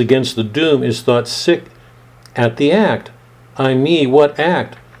as against the doom is thought sick at the act. Ay me, what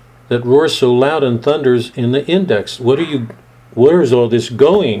act that roars so loud and thunders in the index? Where is all this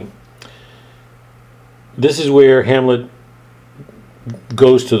going? This is where Hamlet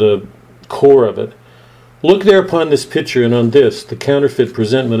goes to the core of it. "Look there upon this picture and on this, the counterfeit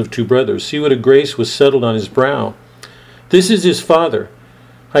presentment of two brothers. See what a grace was settled on his brow. This is his father.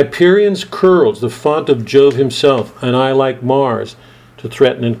 Hyperion's curls, the font of Jove himself, an eye like Mars, to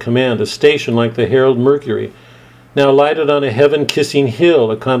threaten and command, a station like the herald Mercury. Now lighted on a heaven-kissing hill,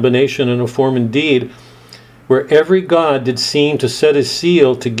 a combination and a form indeed, where every god did seem to set his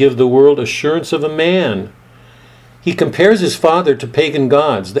seal to give the world assurance of a man." He compares his father to pagan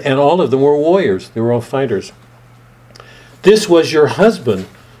gods, and all of them were warriors. They were all fighters. "This was your husband.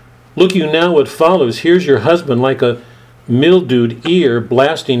 Look you now what follows. Here's your husband like a mildewed ear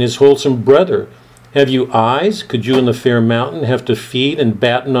blasting his wholesome brother. Have you eyes? Could you in the fair mountain have to feed and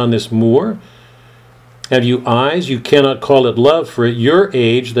batten on this moor? Have you eyes? You cannot call it love, for at your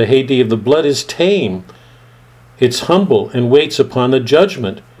age the heyday of the blood is tame. It's humble and waits upon the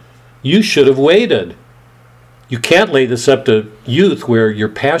judgment. You should have waited. You can't lay this up to youth where your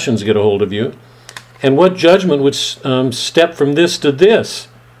passions get a hold of you. And what judgment would step from this to this,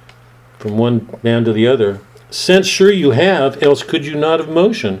 from one man to the other? Sense sure you have, else could you not have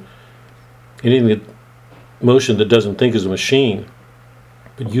motion. Anything that motion that doesn't think is a machine.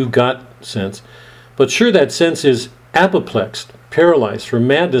 But you've got sense. But sure that sense is apoplexed, paralyzed, for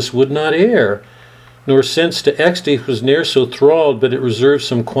madness would not err, nor sense to ecstasy was ne'er so thralled, but it reserves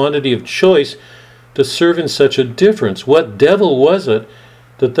some quantity of choice to serve in such a difference? What devil was it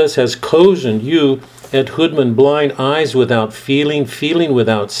that thus has cozened you at hoodman blind, eyes without feeling, feeling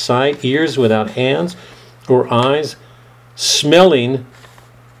without sight, ears without hands or eyes, smelling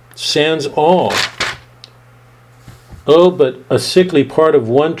sans all? Oh, but a sickly part of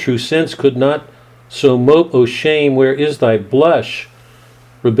one true sense could not so mope, O shame, where is thy blush?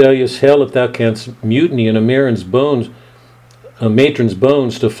 Rebellious hell, if thou canst mutiny in a matron's bones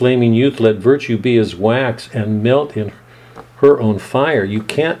to flaming youth, let virtue be as wax and melt in her own fire. You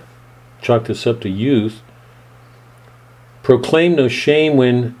can't chalk this up to youth. Proclaim no shame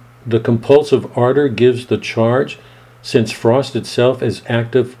when the compulsive ardor gives the charge, since frost itself as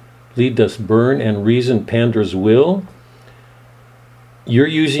actively doth burn and reason panders will. You're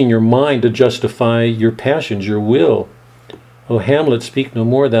using your mind to justify your passions, your will. O Hamlet, speak no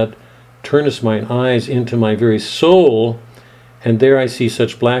more, thou turnest mine eyes into my very soul, and there I see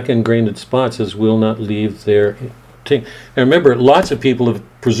such black and grained spots as will not leave their ting. Now remember, lots of people have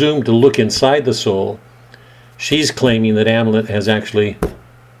presumed to look inside the soul. She's claiming that Hamlet has actually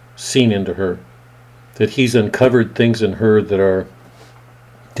seen into her, that he's uncovered things in her that are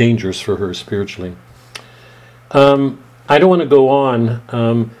dangerous for her spiritually. I don't want to go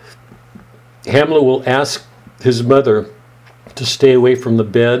on. Hamlet will ask his mother to stay away from the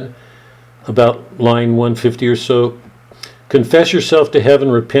bed, about line 150 or so. Confess yourself to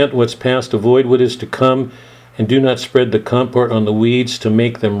heaven, repent what's past, avoid what is to come, and do not spread the comfort on the weeds to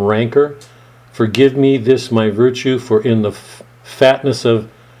make them rancor. Forgive me this my virtue, for in the fatness of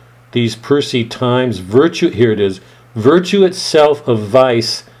these pursy times, virtue, here it is, virtue itself of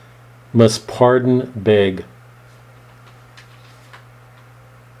vice must pardon beg.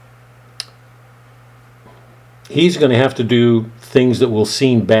 He's going to have to do things that will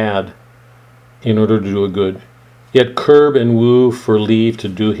seem bad in order to do a good. Yet curb and woo for leave to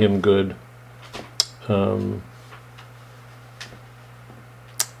do him good. Oh,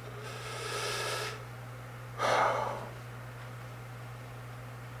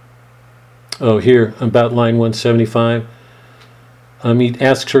 here, about line 175. He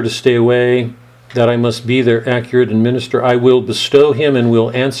asks her to stay away, that I must be their accurate and minister. I will bestow him and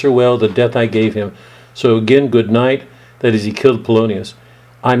will answer well the death I gave him. So again, good night. That is, he killed Polonius.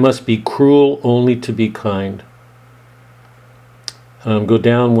 I must be cruel only to be kind. Go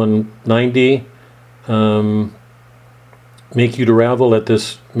down 190. Make you to ravel, let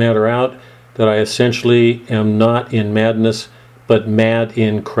this matter out, that I essentially am not in madness, but mad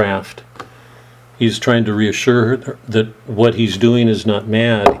in craft. He's trying to reassure her that what he's doing is not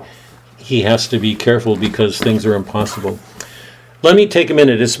mad. He has to be careful because things are impossible. Let me take a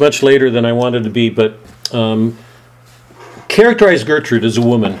minute. It's much later than I wanted to be, but characterize Gertrude as a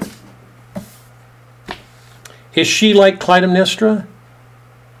woman. Is she like Clytemnestra?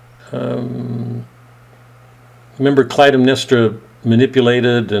 Remember, Clytemnestra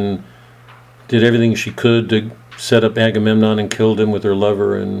manipulated and did everything she could to set up Agamemnon and killed him with her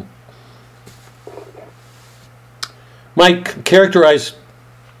lover. And Mike, characterize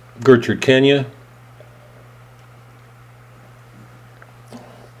Gertrude, can you?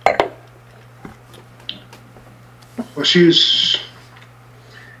 Well, she's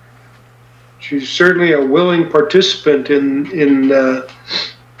certainly a willing participant in the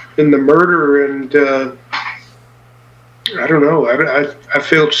murder, and I don't know. I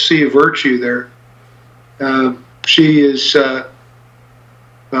fail to see a virtue there. She is,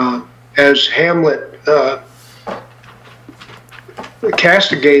 as Hamlet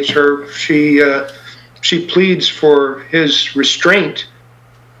castigates her, she pleads for his restraint,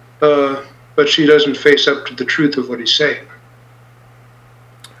 but she doesn't face up to the truth of what he's saying.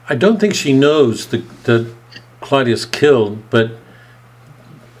 I don't think she knows that Claudius killed, but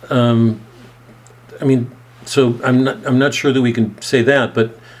I mean, so I'm not sure that we can say that,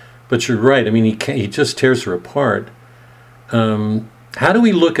 but you're right. I mean, he just tears her apart. How do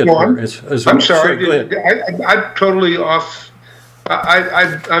we look at her as I'm sorry. Go ahead. I'm totally off.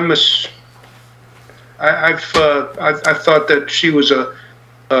 I thought that she was a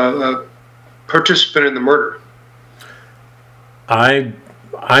participant in the murder. I'm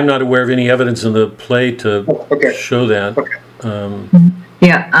not aware of any evidence in the play to show that. Okay.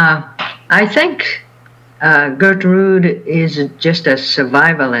 I think Gertrude is just a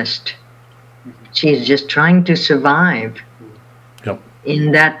survivalist. She's just trying to survive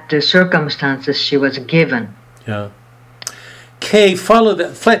in that circumstances she was given. Yeah. Kay, follow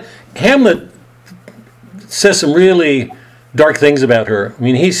that. Hamlet says some really dark things about her. I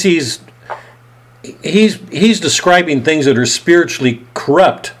mean, he's describing things that are spiritually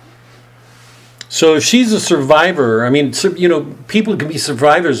corrupt. So if she's a survivor, I mean, people can be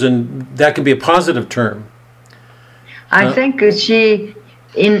survivors, and that can be a positive term. I think she,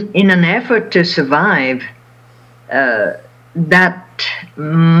 in an effort to survive, that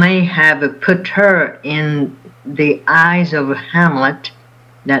may have put her in the eyes of Hamlet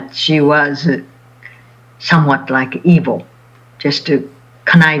that she was somewhat like evil, just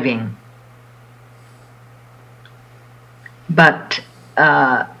conniving. But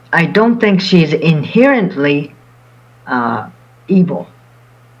I don't think she's inherently evil.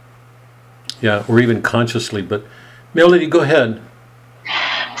 Yeah, or even consciously. But Melody, go ahead.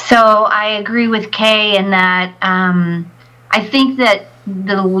 So I agree with Kay in that I think that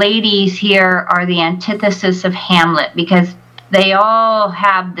the ladies here are the antithesis of Hamlet, because they all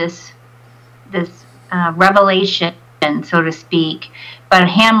have this revelation, so to speak, but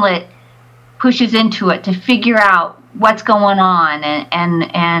Hamlet pushes into it to figure out what's going on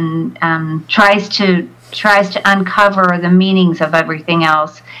and tries to uncover the meanings of everything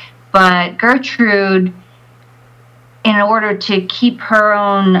else. But Gertrude, in order to keep her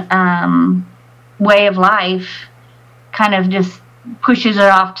own way of life, kind of just pushes it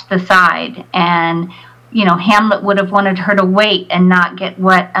off to the side. And Hamlet would have wanted her to wait and not get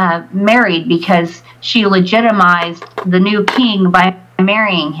married, because she legitimized the new king by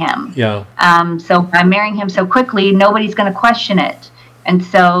marrying him. Yeah. So by marrying him so quickly, nobody's going to question it, and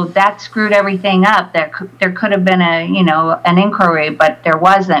so that screwed everything up. There could have been an inquiry, but there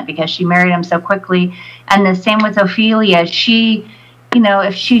wasn't, because she married him so quickly. And the same with Ophelia. She,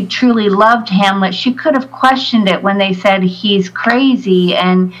 if she truly loved Hamlet, she could have questioned it when they said he's crazy,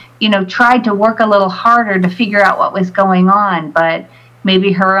 and tried to work a little harder to figure out what was going on. But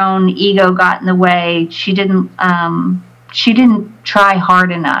maybe her own ego got in the way. She didn't try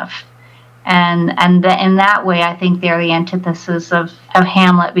hard enough, and in that way, I think they're the antithesis of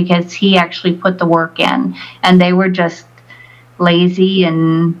Hamlet, because he actually put the work in, and they were just lazy.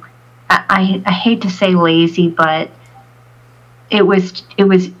 And I hate to say lazy, but it was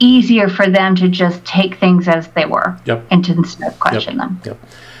easier for them to just take things as they were, yep, and to instead of question them. Yep.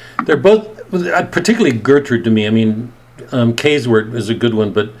 They're both, particularly Gertrude to me. I mean, Kay's word is a good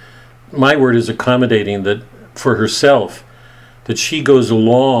one, but my word is accommodating, that for herself, that she goes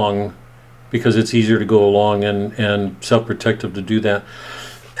along because it's easier to go along and self-protective to do that.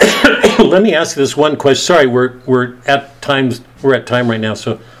 Let me ask you this one question. Sorry, we're at time right now,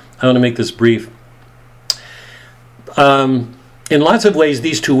 so I want to make this brief. In lots of ways,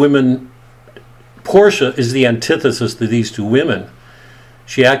 these two women, Portia is the antithesis to these two women.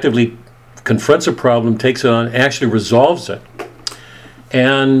 She actively confronts a problem, takes it on, actually resolves it.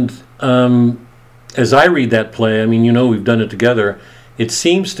 And as I read that play, I mean, we've done it together, it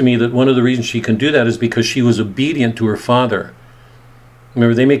seems to me that one of the reasons she can do that is because she was obedient to her father.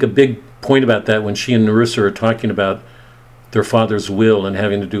 Remember, they make a big point about that when she and Nerissa are talking about their father's will and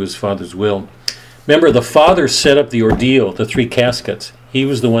having to do his father's will. Remember, the father set up the ordeal, the 3 caskets. He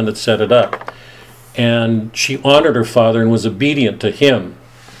was the one that set it up. And she honored her father and was obedient to him.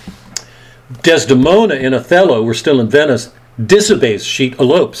 Desdemona in Othello, we're still in Venice, disobeys, she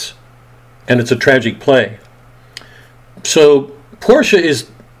elopes. And it's a tragic play. So Portia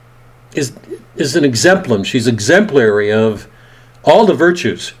is an exemplum. She's exemplary of all the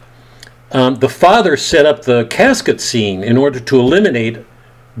virtues. The father set up the casket scene in order to eliminate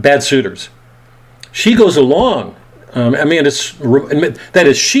bad suitors. She goes along. That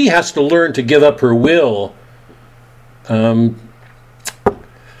is, she has to learn to give up her will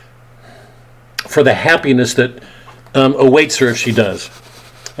for the happiness that awaits her if she does.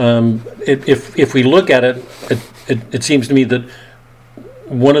 If we look at it, it seems to me that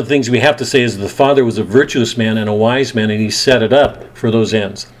one of the things we have to say is the father was a virtuous man and a wise man, and he set it up for those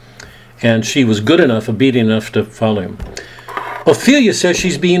ends. And she was good enough, obedient enough to follow him. Ophelia says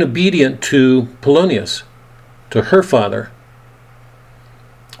she's being obedient to Polonius, to her father.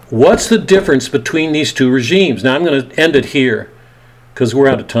 What's the difference between these two regimes? Now I'm going to end it here because we're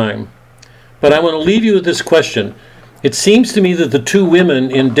out of time. But I want to leave you with this question. It seems to me that the two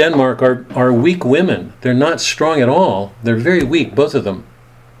women in Denmark are weak women. They're not strong at all. They're very weak, both of them.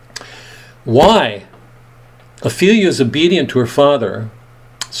 Why? Ophelia is obedient to her father.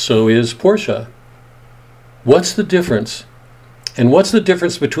 So is Portia. What's the difference? And what's the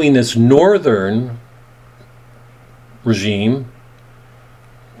difference between this northern regime,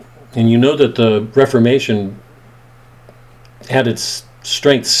 and you know that the Reformation had its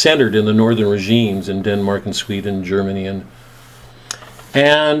strength centered in the northern regimes in Denmark and Sweden and Germany,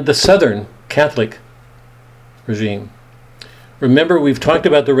 and the southern Catholic regime. Remember, we've talked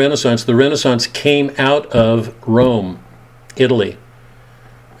about the Renaissance. The Renaissance came out of Rome, Italy.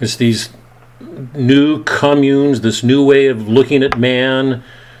 There's these new communes, this new way of looking at man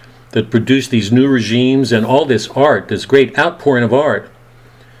that produced these new regimes and all this art, this great outpouring of art,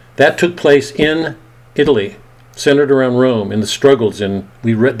 that took place in Italy, centered around Rome, in the struggles, and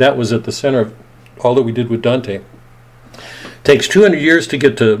we read that was at the center of all that we did with Dante. Takes 200 years to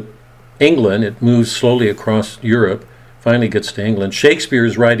get to England. It moves slowly across Europe, finally gets to England. Shakespeare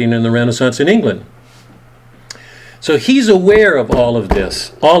is writing in the Renaissance in England. So he's aware of all of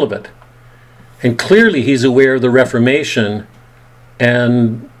this, all of it. And clearly he's aware of the Reformation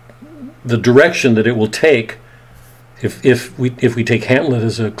and the direction that it will take, if we take Hamlet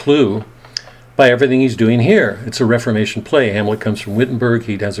as a clue, by everything he's doing here. It's a Reformation play. Hamlet comes from Wittenberg.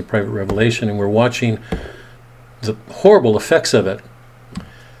 He has a private revelation, and we're watching the horrible effects of it.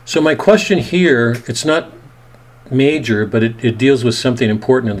 So my question here, it's not major, but it deals with something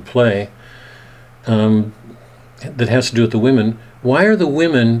important in the play that has to do with the women. Why are the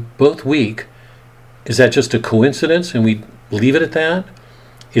women both weak? Is that just a coincidence and we leave it at that?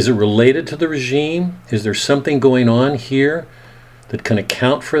 Is it related to the regime? Is there something going on here that can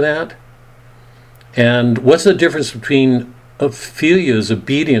account for that? And what's the difference between Ophelia's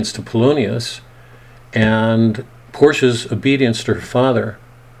obedience to Polonius and Portia's obedience to her father?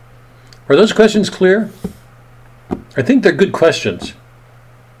 Are those questions clear? I think they're good questions.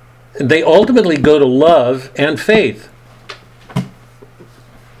 And they ultimately go to love and faith.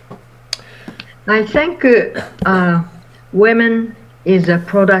 I think women is a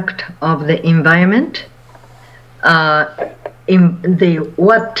product of the environment.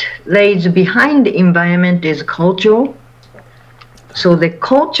 What lays behind the environment is cultural. So the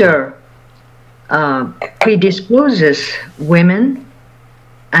culture predisposes women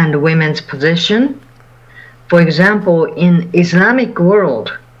and women's position. For example, in Islamic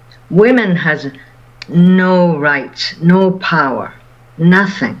world, women has no rights, no power,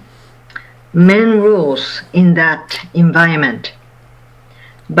 nothing. Men rules in that environment.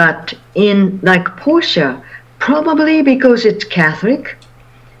 But in like Portia, probably because it's Catholic,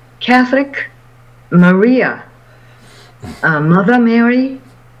 Maria, Mother Mary,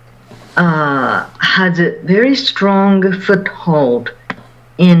 has a very strong foothold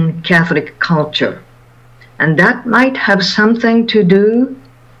in Catholic culture. And that might have something to do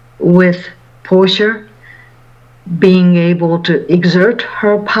with Portia being able to exert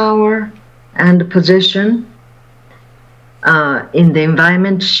her power and position in the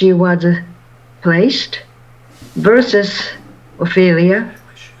environment she was placed, versus Ophelia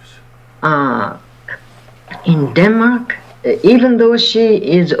in Denmark. Even though she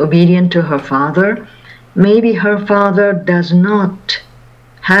is obedient to her father, maybe her father does not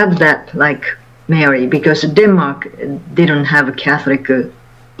have that like Mary, because Denmark didn't have a Catholic,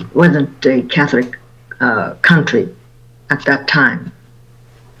 wasn't a Catholic country at that time.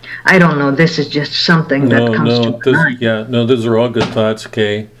 I don't know, this is just something that comes to mind. Yeah, no, those are all good thoughts,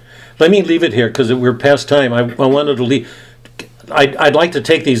 Kay. Let me leave it here, because we're past time. I wanted to leave. I'd like to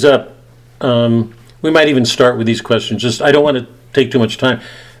take these up. We might even start with these questions. Just I don't want to take too much time.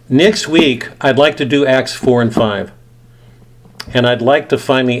 Next week, I'd like to do Acts 4 and 5. And I'd like to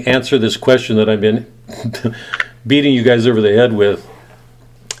finally answer this question that I've been beating you guys over the head with.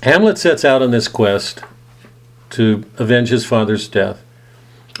 Hamlet sets out on this quest to avenge his father's death.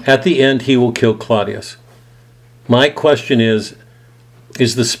 At the end, he will kill Claudius. My question is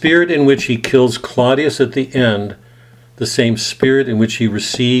the spirit in which he kills Claudius at the end the same spirit in which he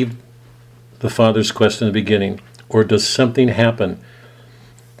received the father's quest in the beginning? Or does something happen?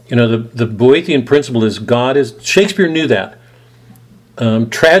 You know, the Boethian principle is God is... Shakespeare knew that.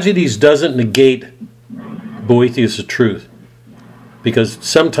 Tragedies doesn't negate Boethius' truth, because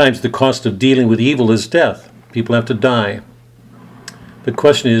sometimes the cost of dealing with evil is death. People have to die. The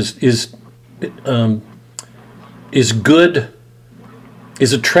question is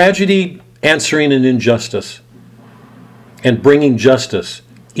a tragedy answering an injustice and bringing justice,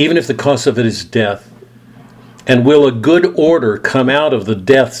 even if the cost of it is death? And will a good order come out of the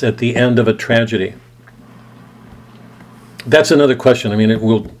deaths at the end of a tragedy? That's another question. I mean,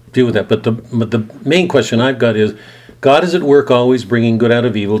 we'll deal with that. But the main question I've got is, God is at work always bringing good out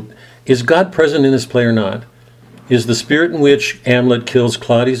of evil. Is God present in this play or not? Is the spirit in which Hamlet kills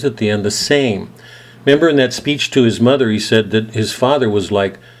Claudius at the end the same? Remember in that speech to his mother, he said that his father was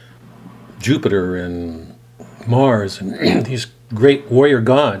like Jupiter and Mars and these great warrior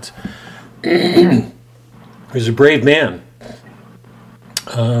gods. He was a brave man.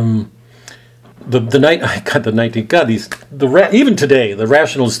 Even today, the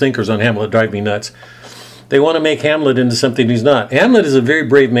rationalist thinkers on Hamlet drive me nuts. They want to make Hamlet into something he's not. Hamlet is a very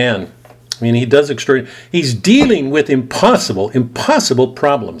brave man. I mean, he does extraordinary. He's dealing with impossible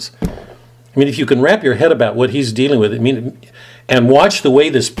problems. I mean, if you can wrap your head about what he's dealing with, I mean, and watch the way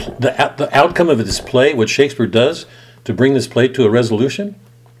the outcome of this play, what Shakespeare does to bring this play to a resolution,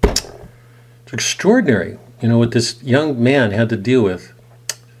 it's extraordinary, what this young man had to deal with.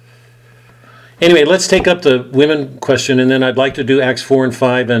 Anyway, let's take up the women question, and then I'd like to do Acts 4 and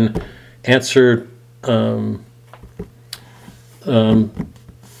 5 and answer,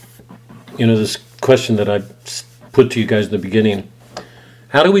 this question that I put to you guys in the beginning.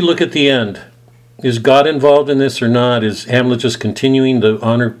 How do we look at the end? Is God involved in this or not? Is Hamlet just continuing the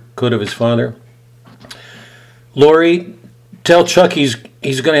honor code of his father? Lori, tell Chuck he's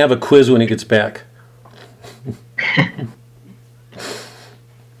going to have a quiz when he gets back.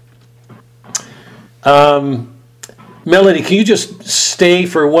 Melody, can you just stay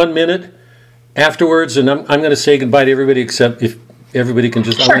for 1 minute afterwards? And I'm going to say goodbye to everybody, except if everybody can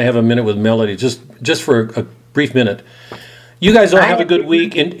just, I want to have a minute with Melody, just for a brief minute. You guys all have a good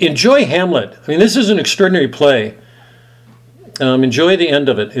week. Enjoy Hamlet. I mean, this is an extraordinary play. Enjoy the end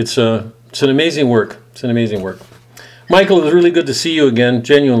of it. It's an amazing work. It's an amazing work. Michael, it was really good to see you again.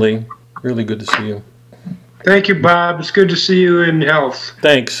 Genuinely, really good to see you. Thank you, Bob. It's good to see you in health.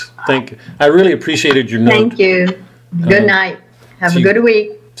 Thank you. I really appreciated your note. Thank you. Good night. Have a good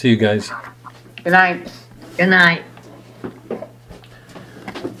week. See you guys. Good night. Good night.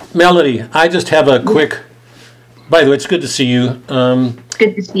 Melody, I just have a quick. By the way, it's good to see you. It's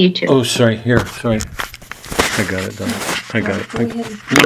good to see you too. Oh, sorry. Here, sorry. I got it done. I got it.